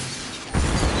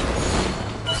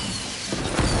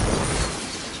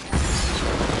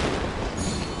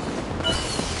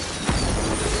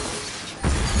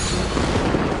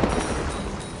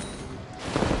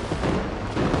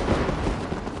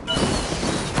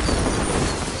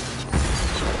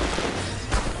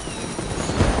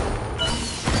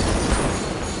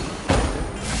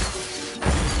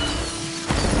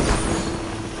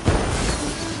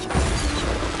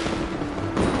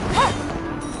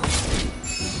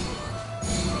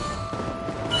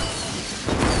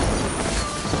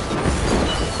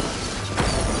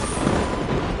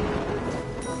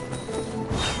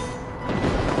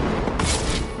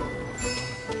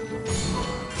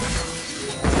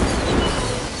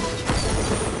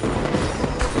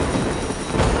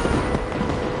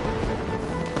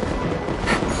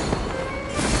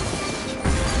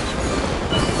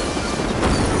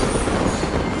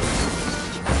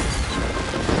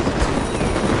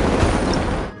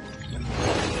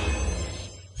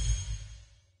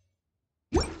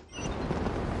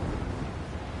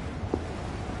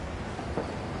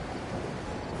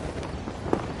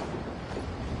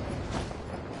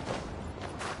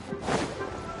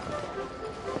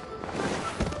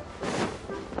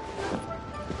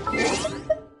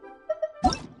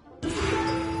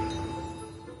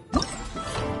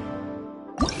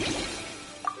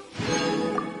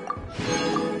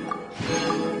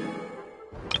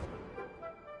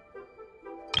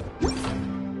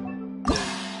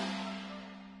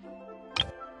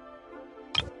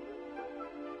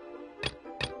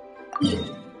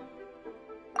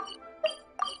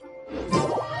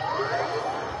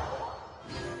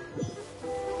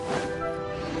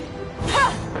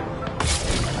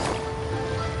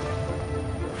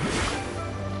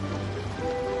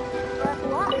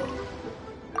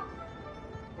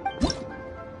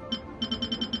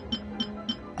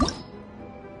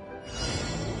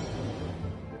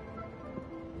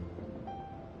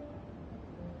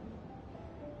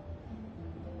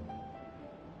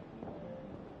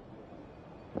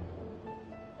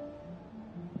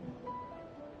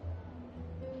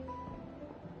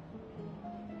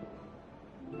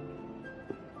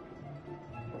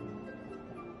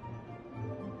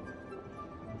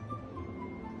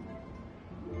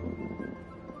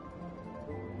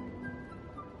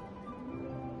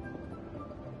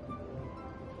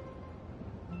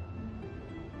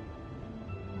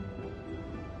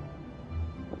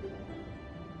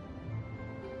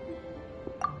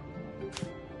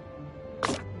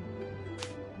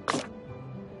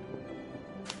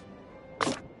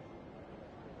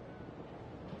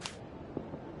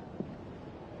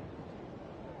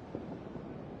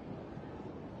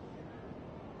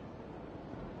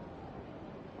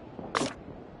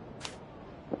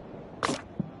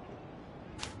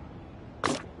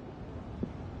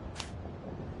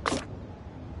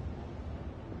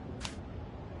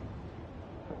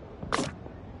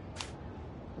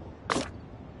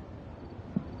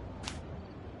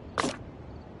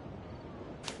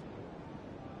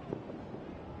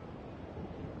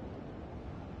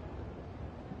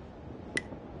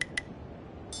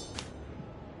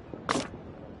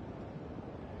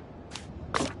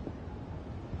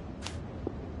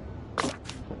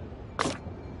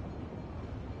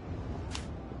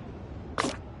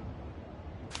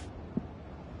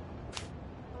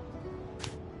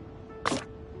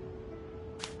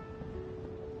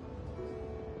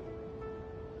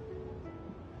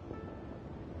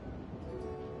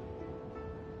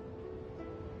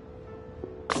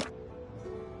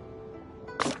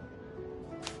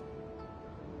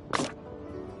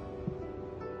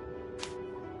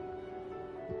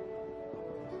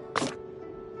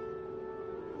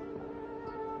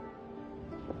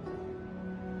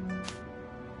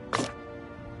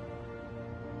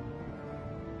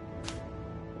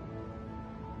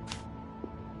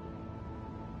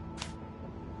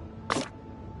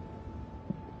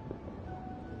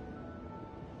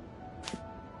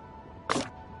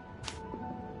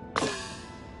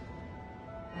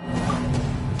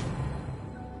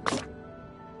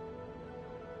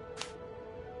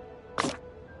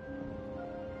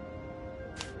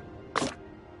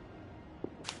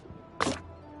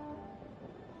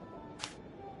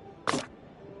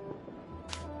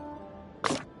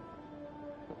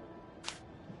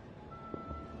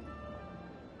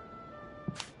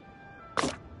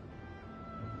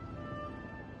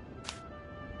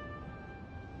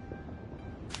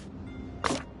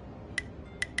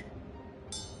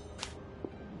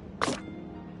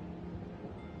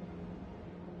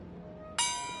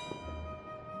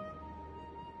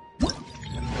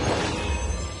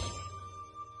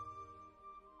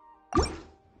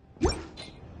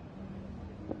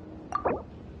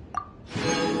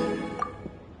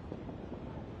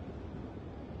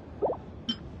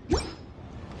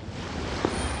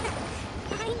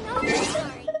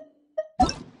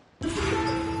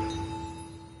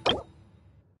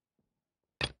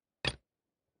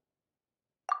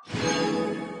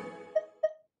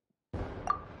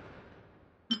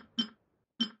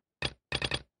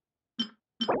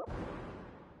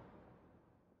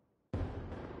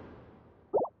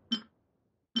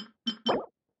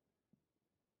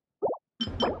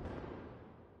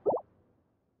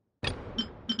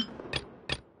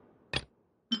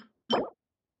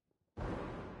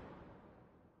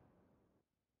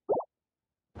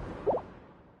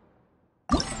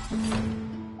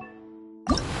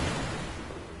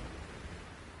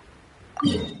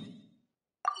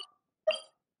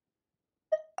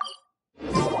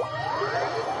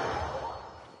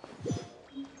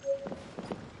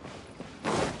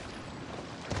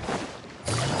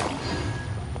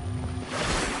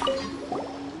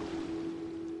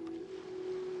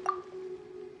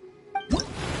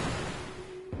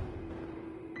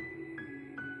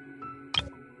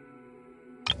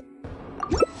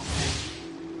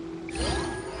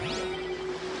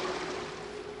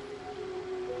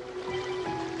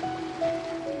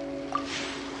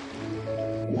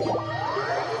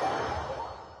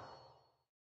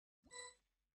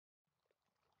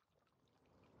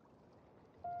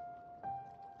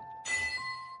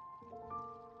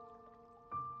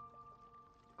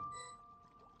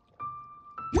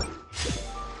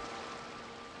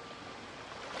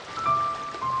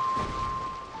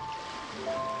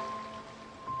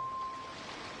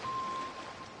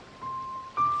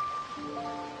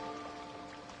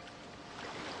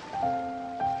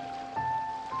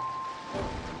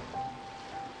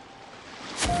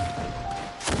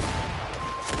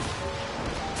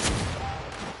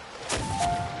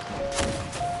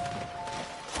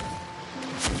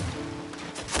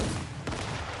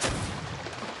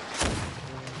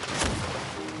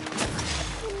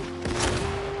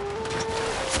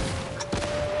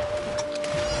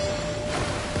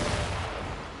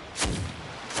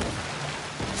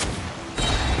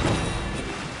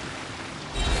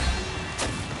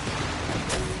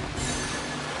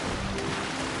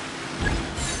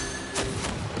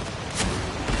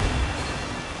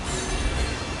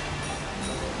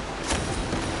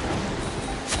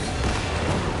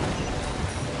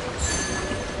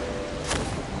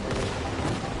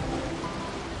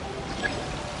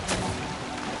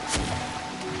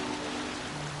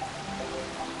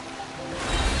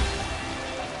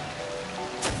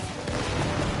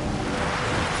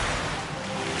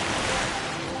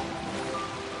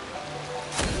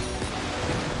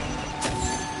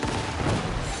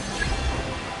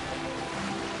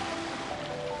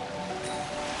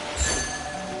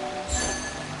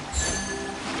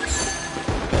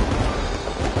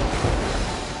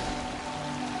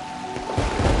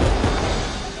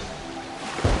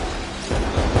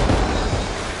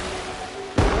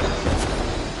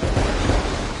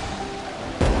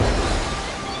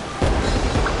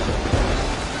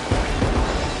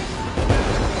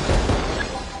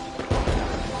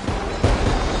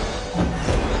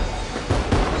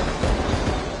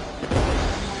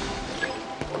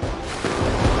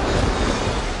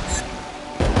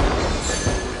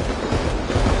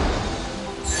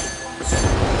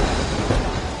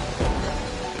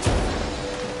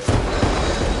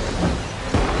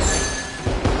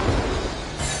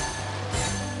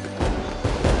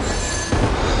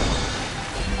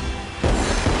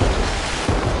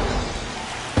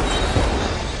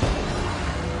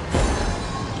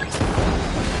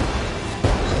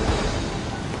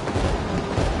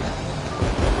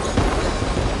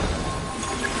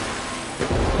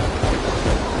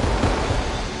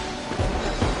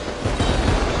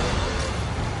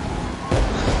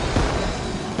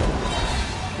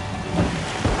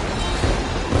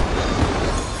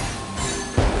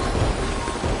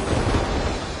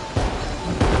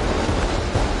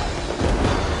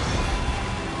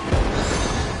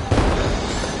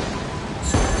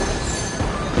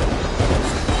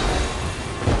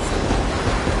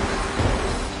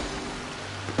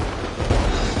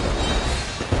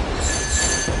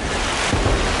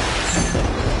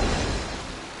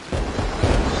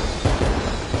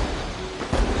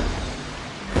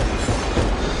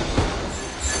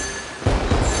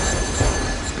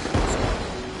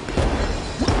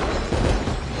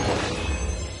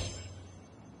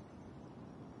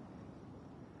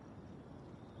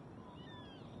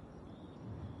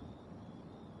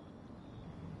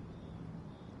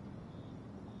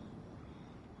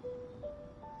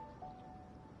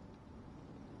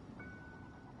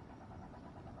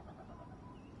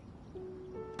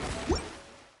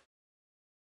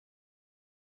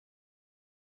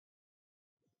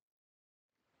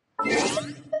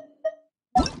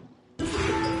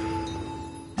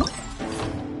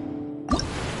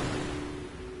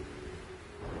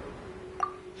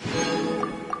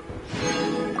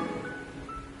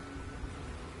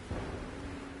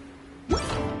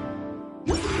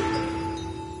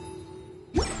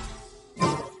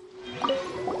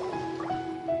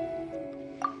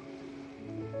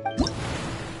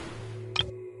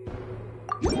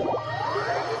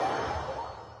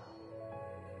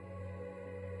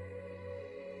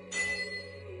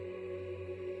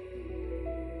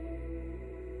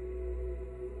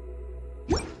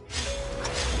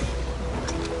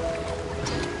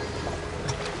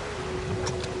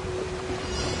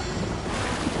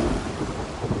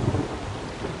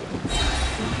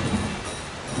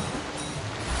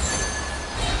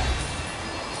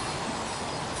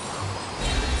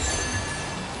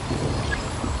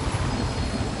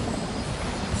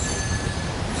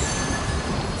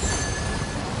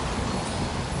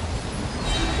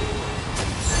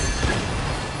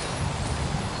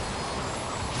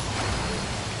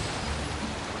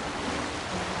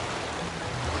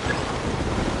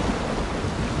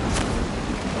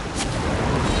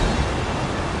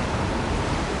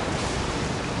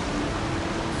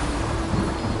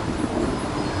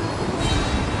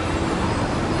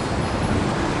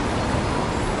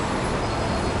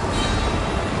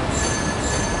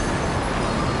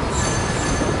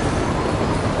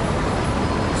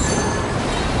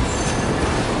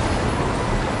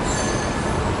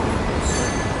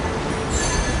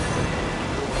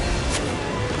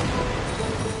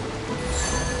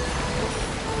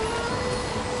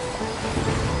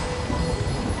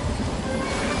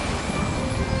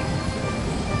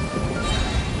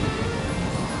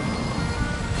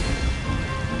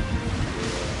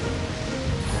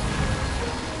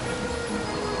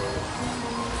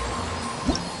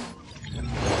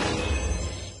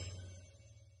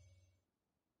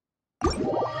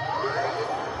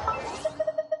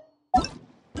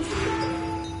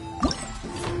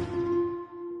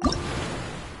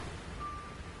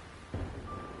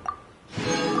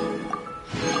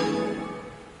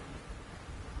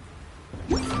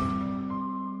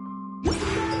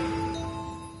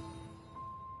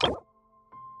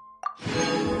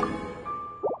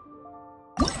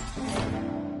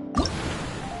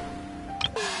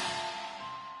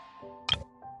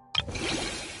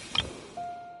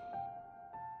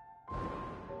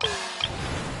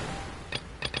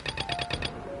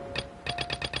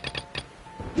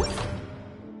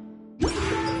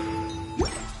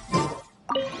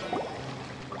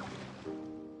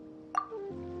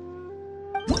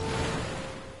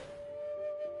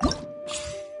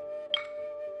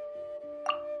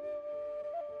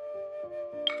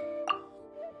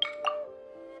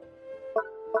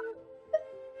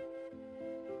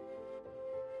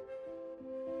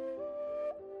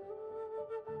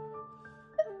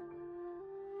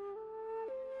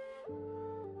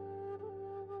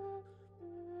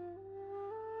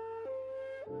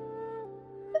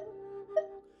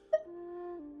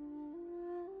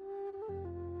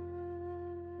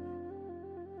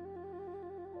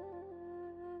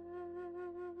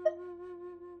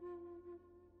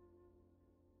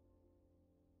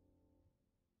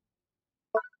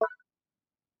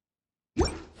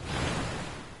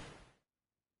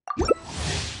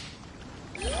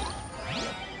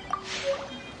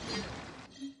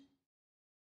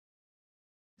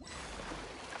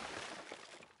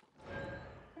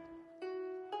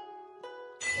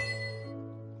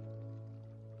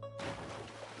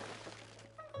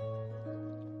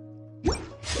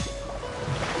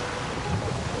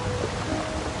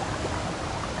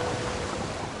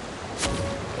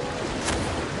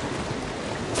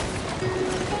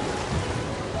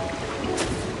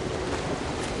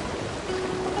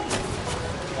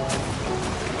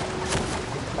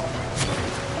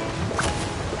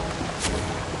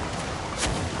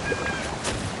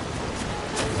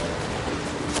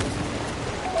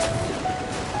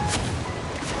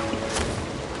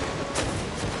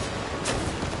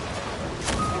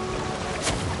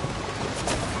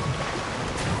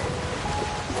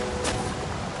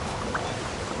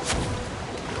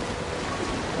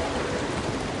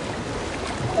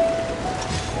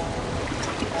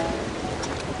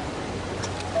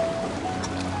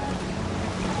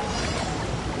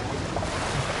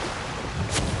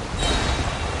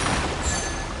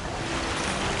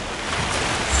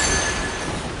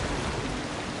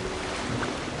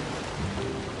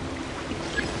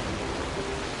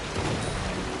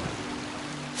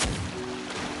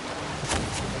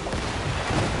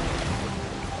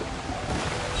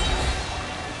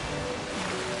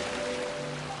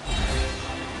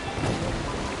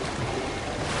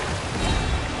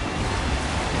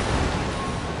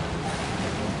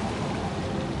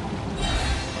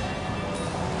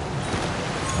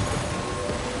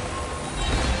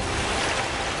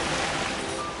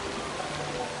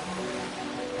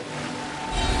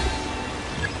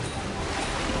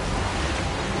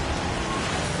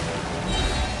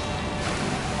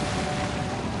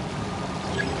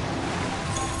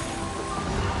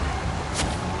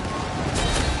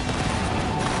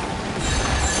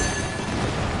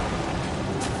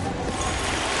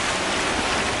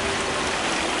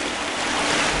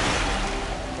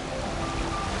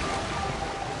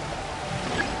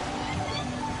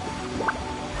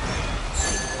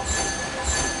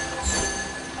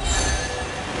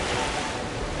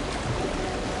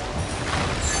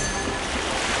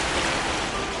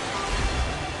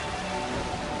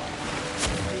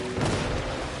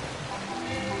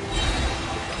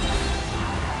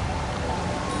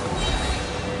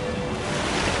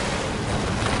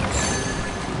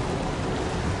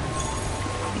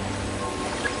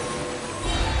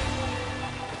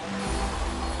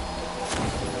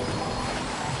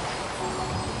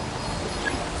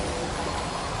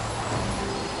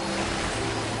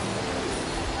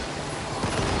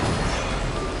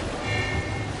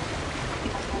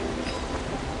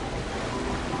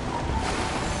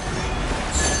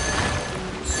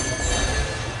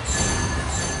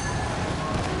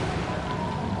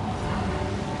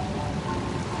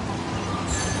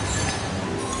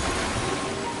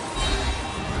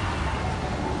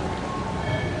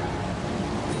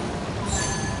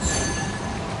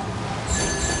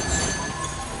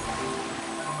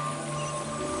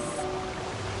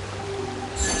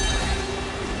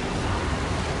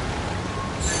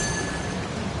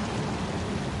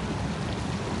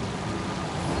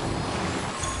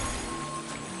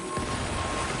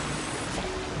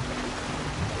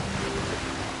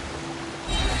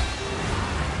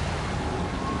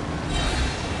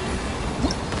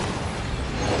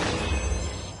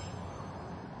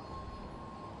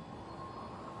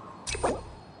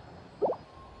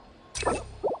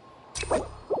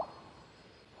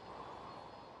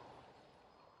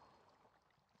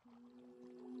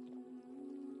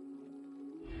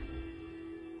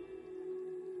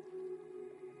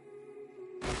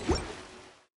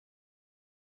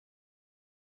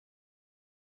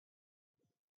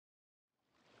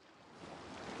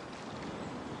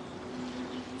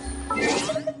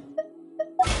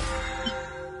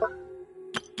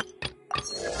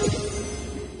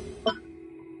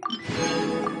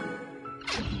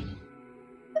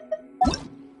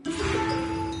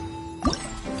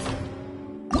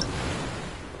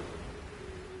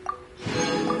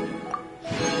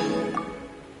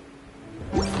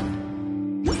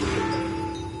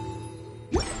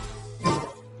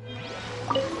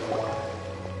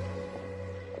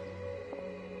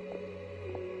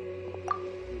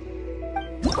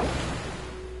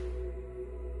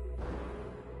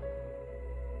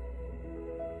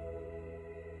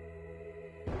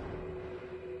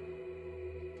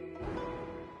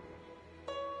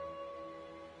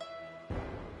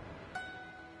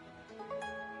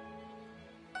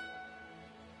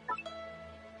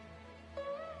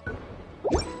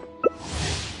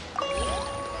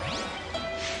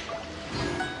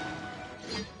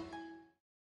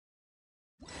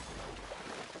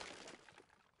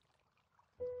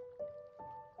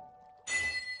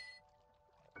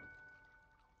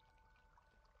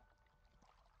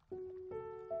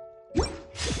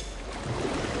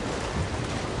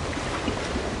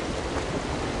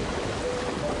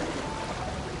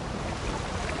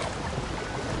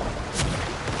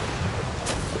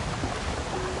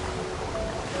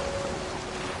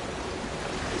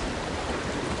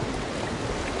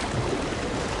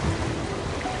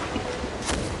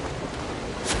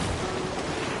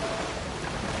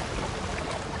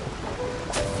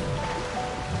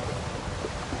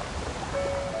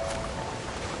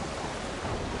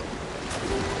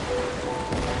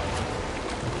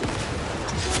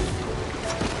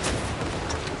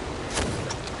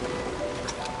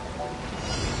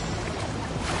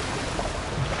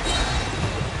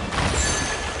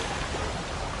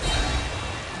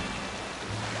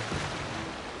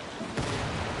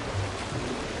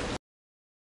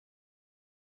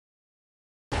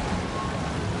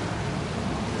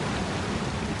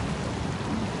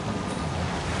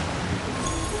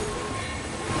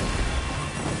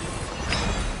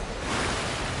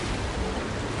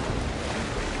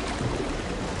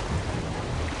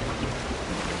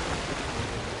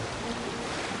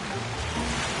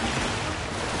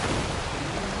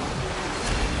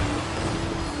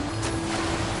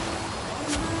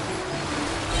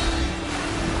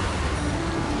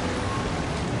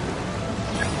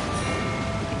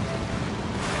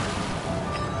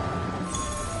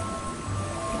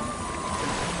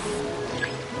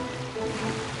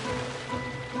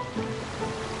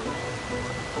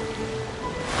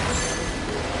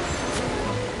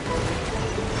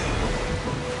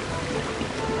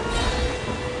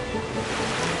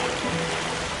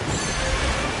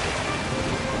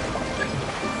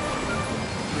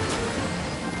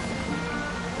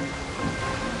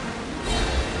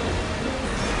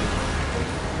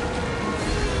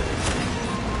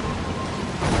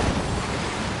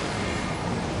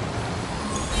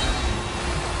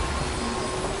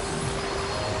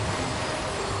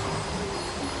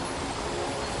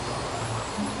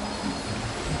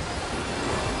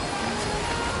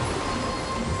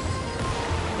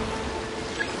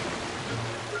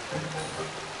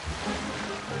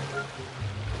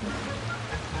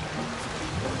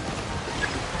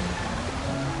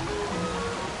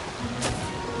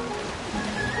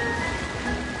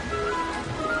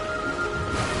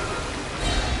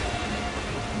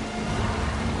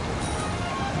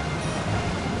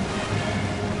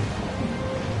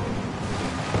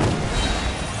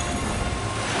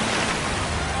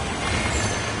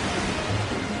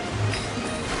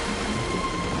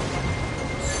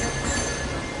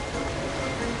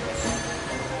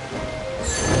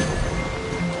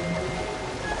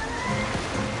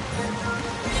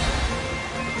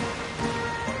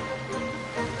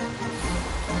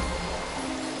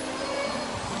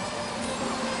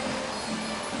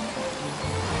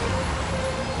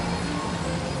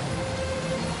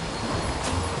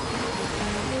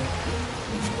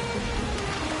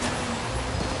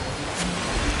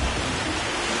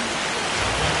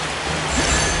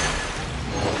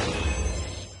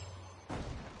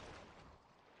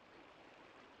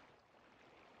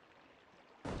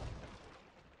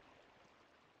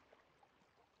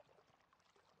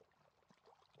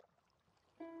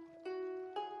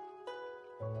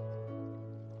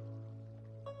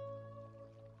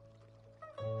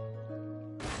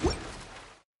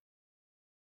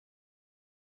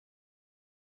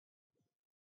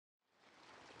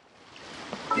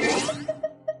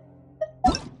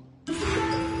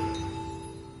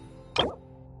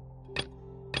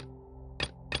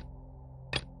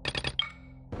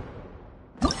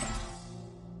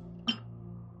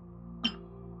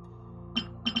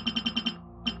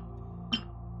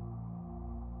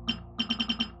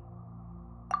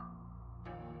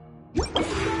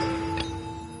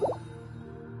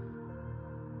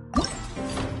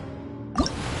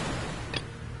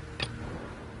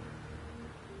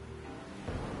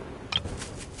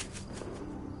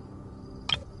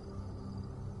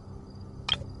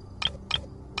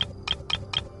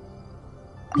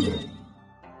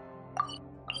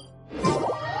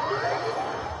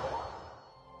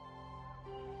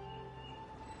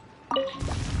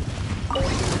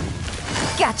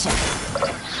 Gotcha.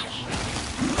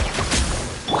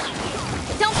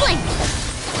 Don't blink.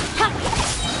 Ha.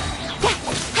 Yeah.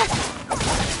 Ha.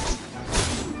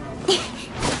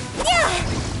 Yeah.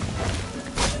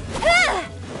 Ah.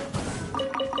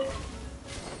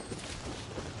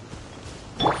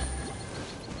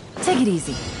 Take it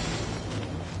easy.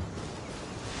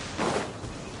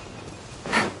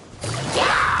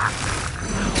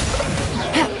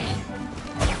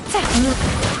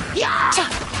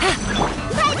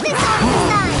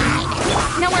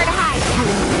 Nowhere to hide.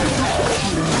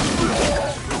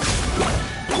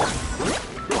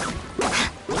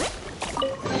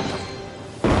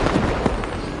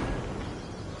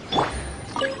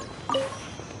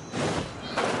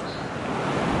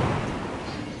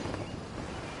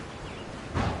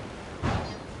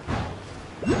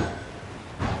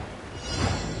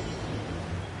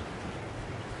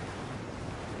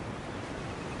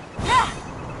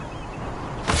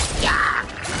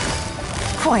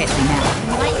 Quietly now.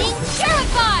 Lightning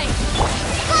terrified!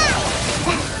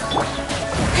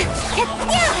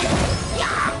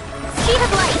 Speed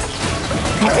of light!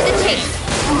 Cut to the chase!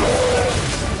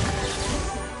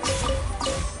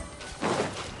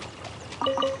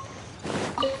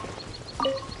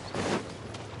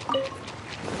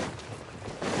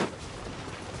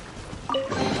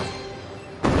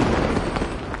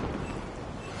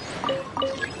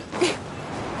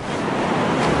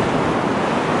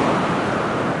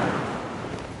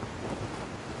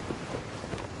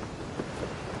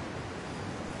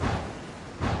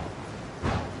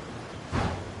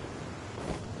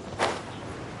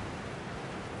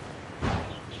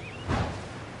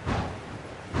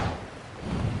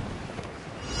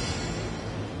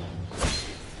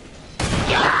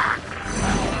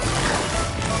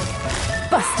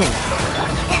 Busted.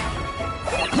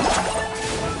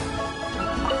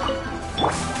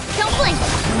 Don't blink!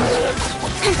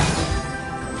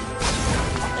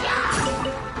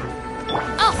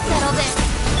 I'll settle this!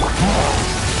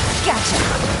 Gotcha.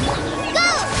 Go!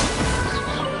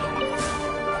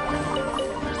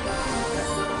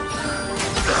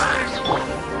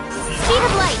 Speed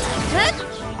of light! Huh?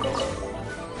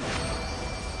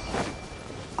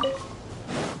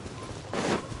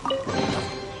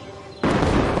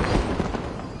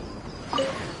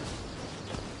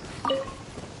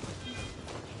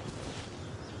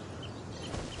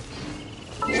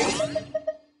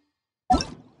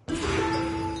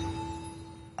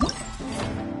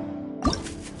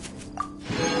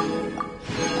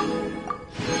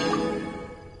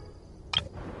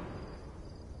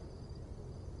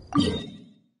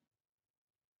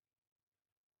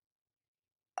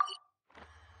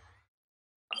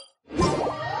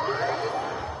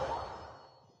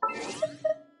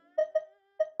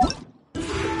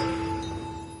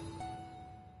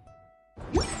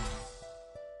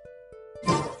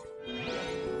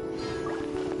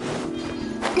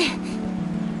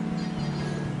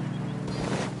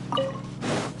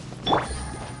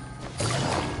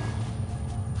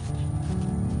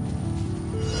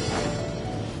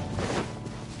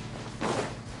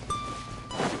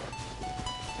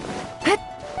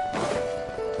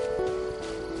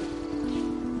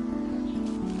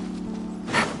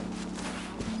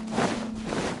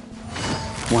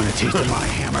 Want a taste of my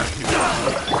hammer?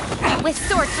 With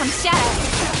sword comes shadow.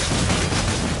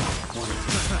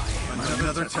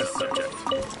 Another test subject.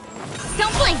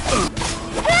 Don't blink!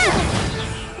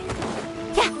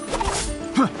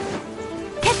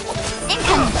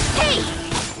 Incoming! Hey!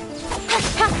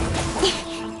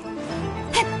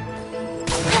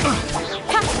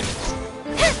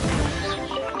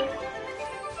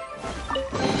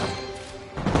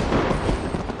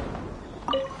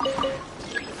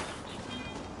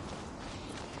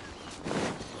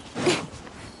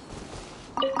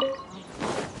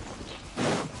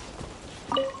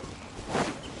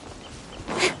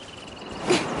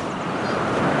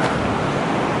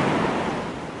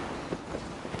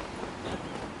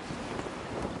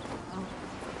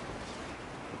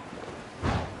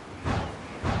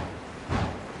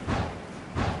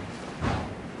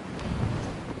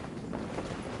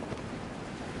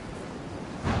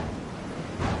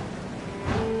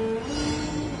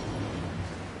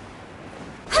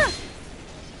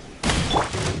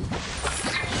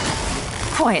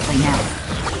 Quietly now.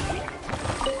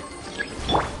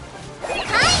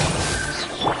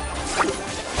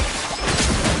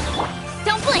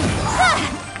 Don't blink!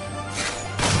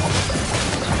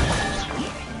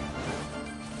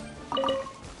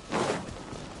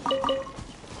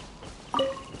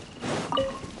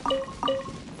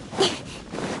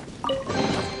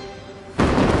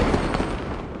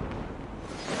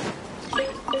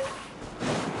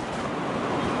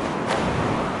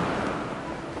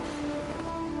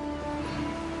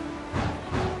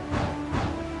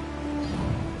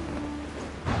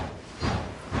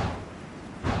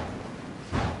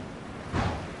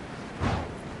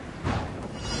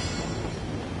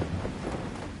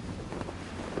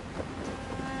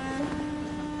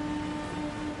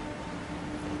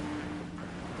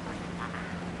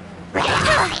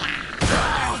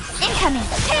 incoming!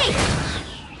 Take!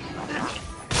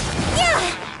 Yeah!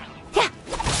 Yeah!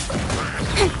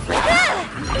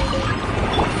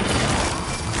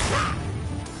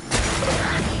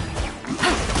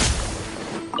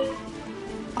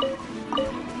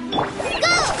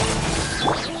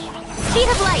 Speed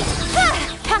of light!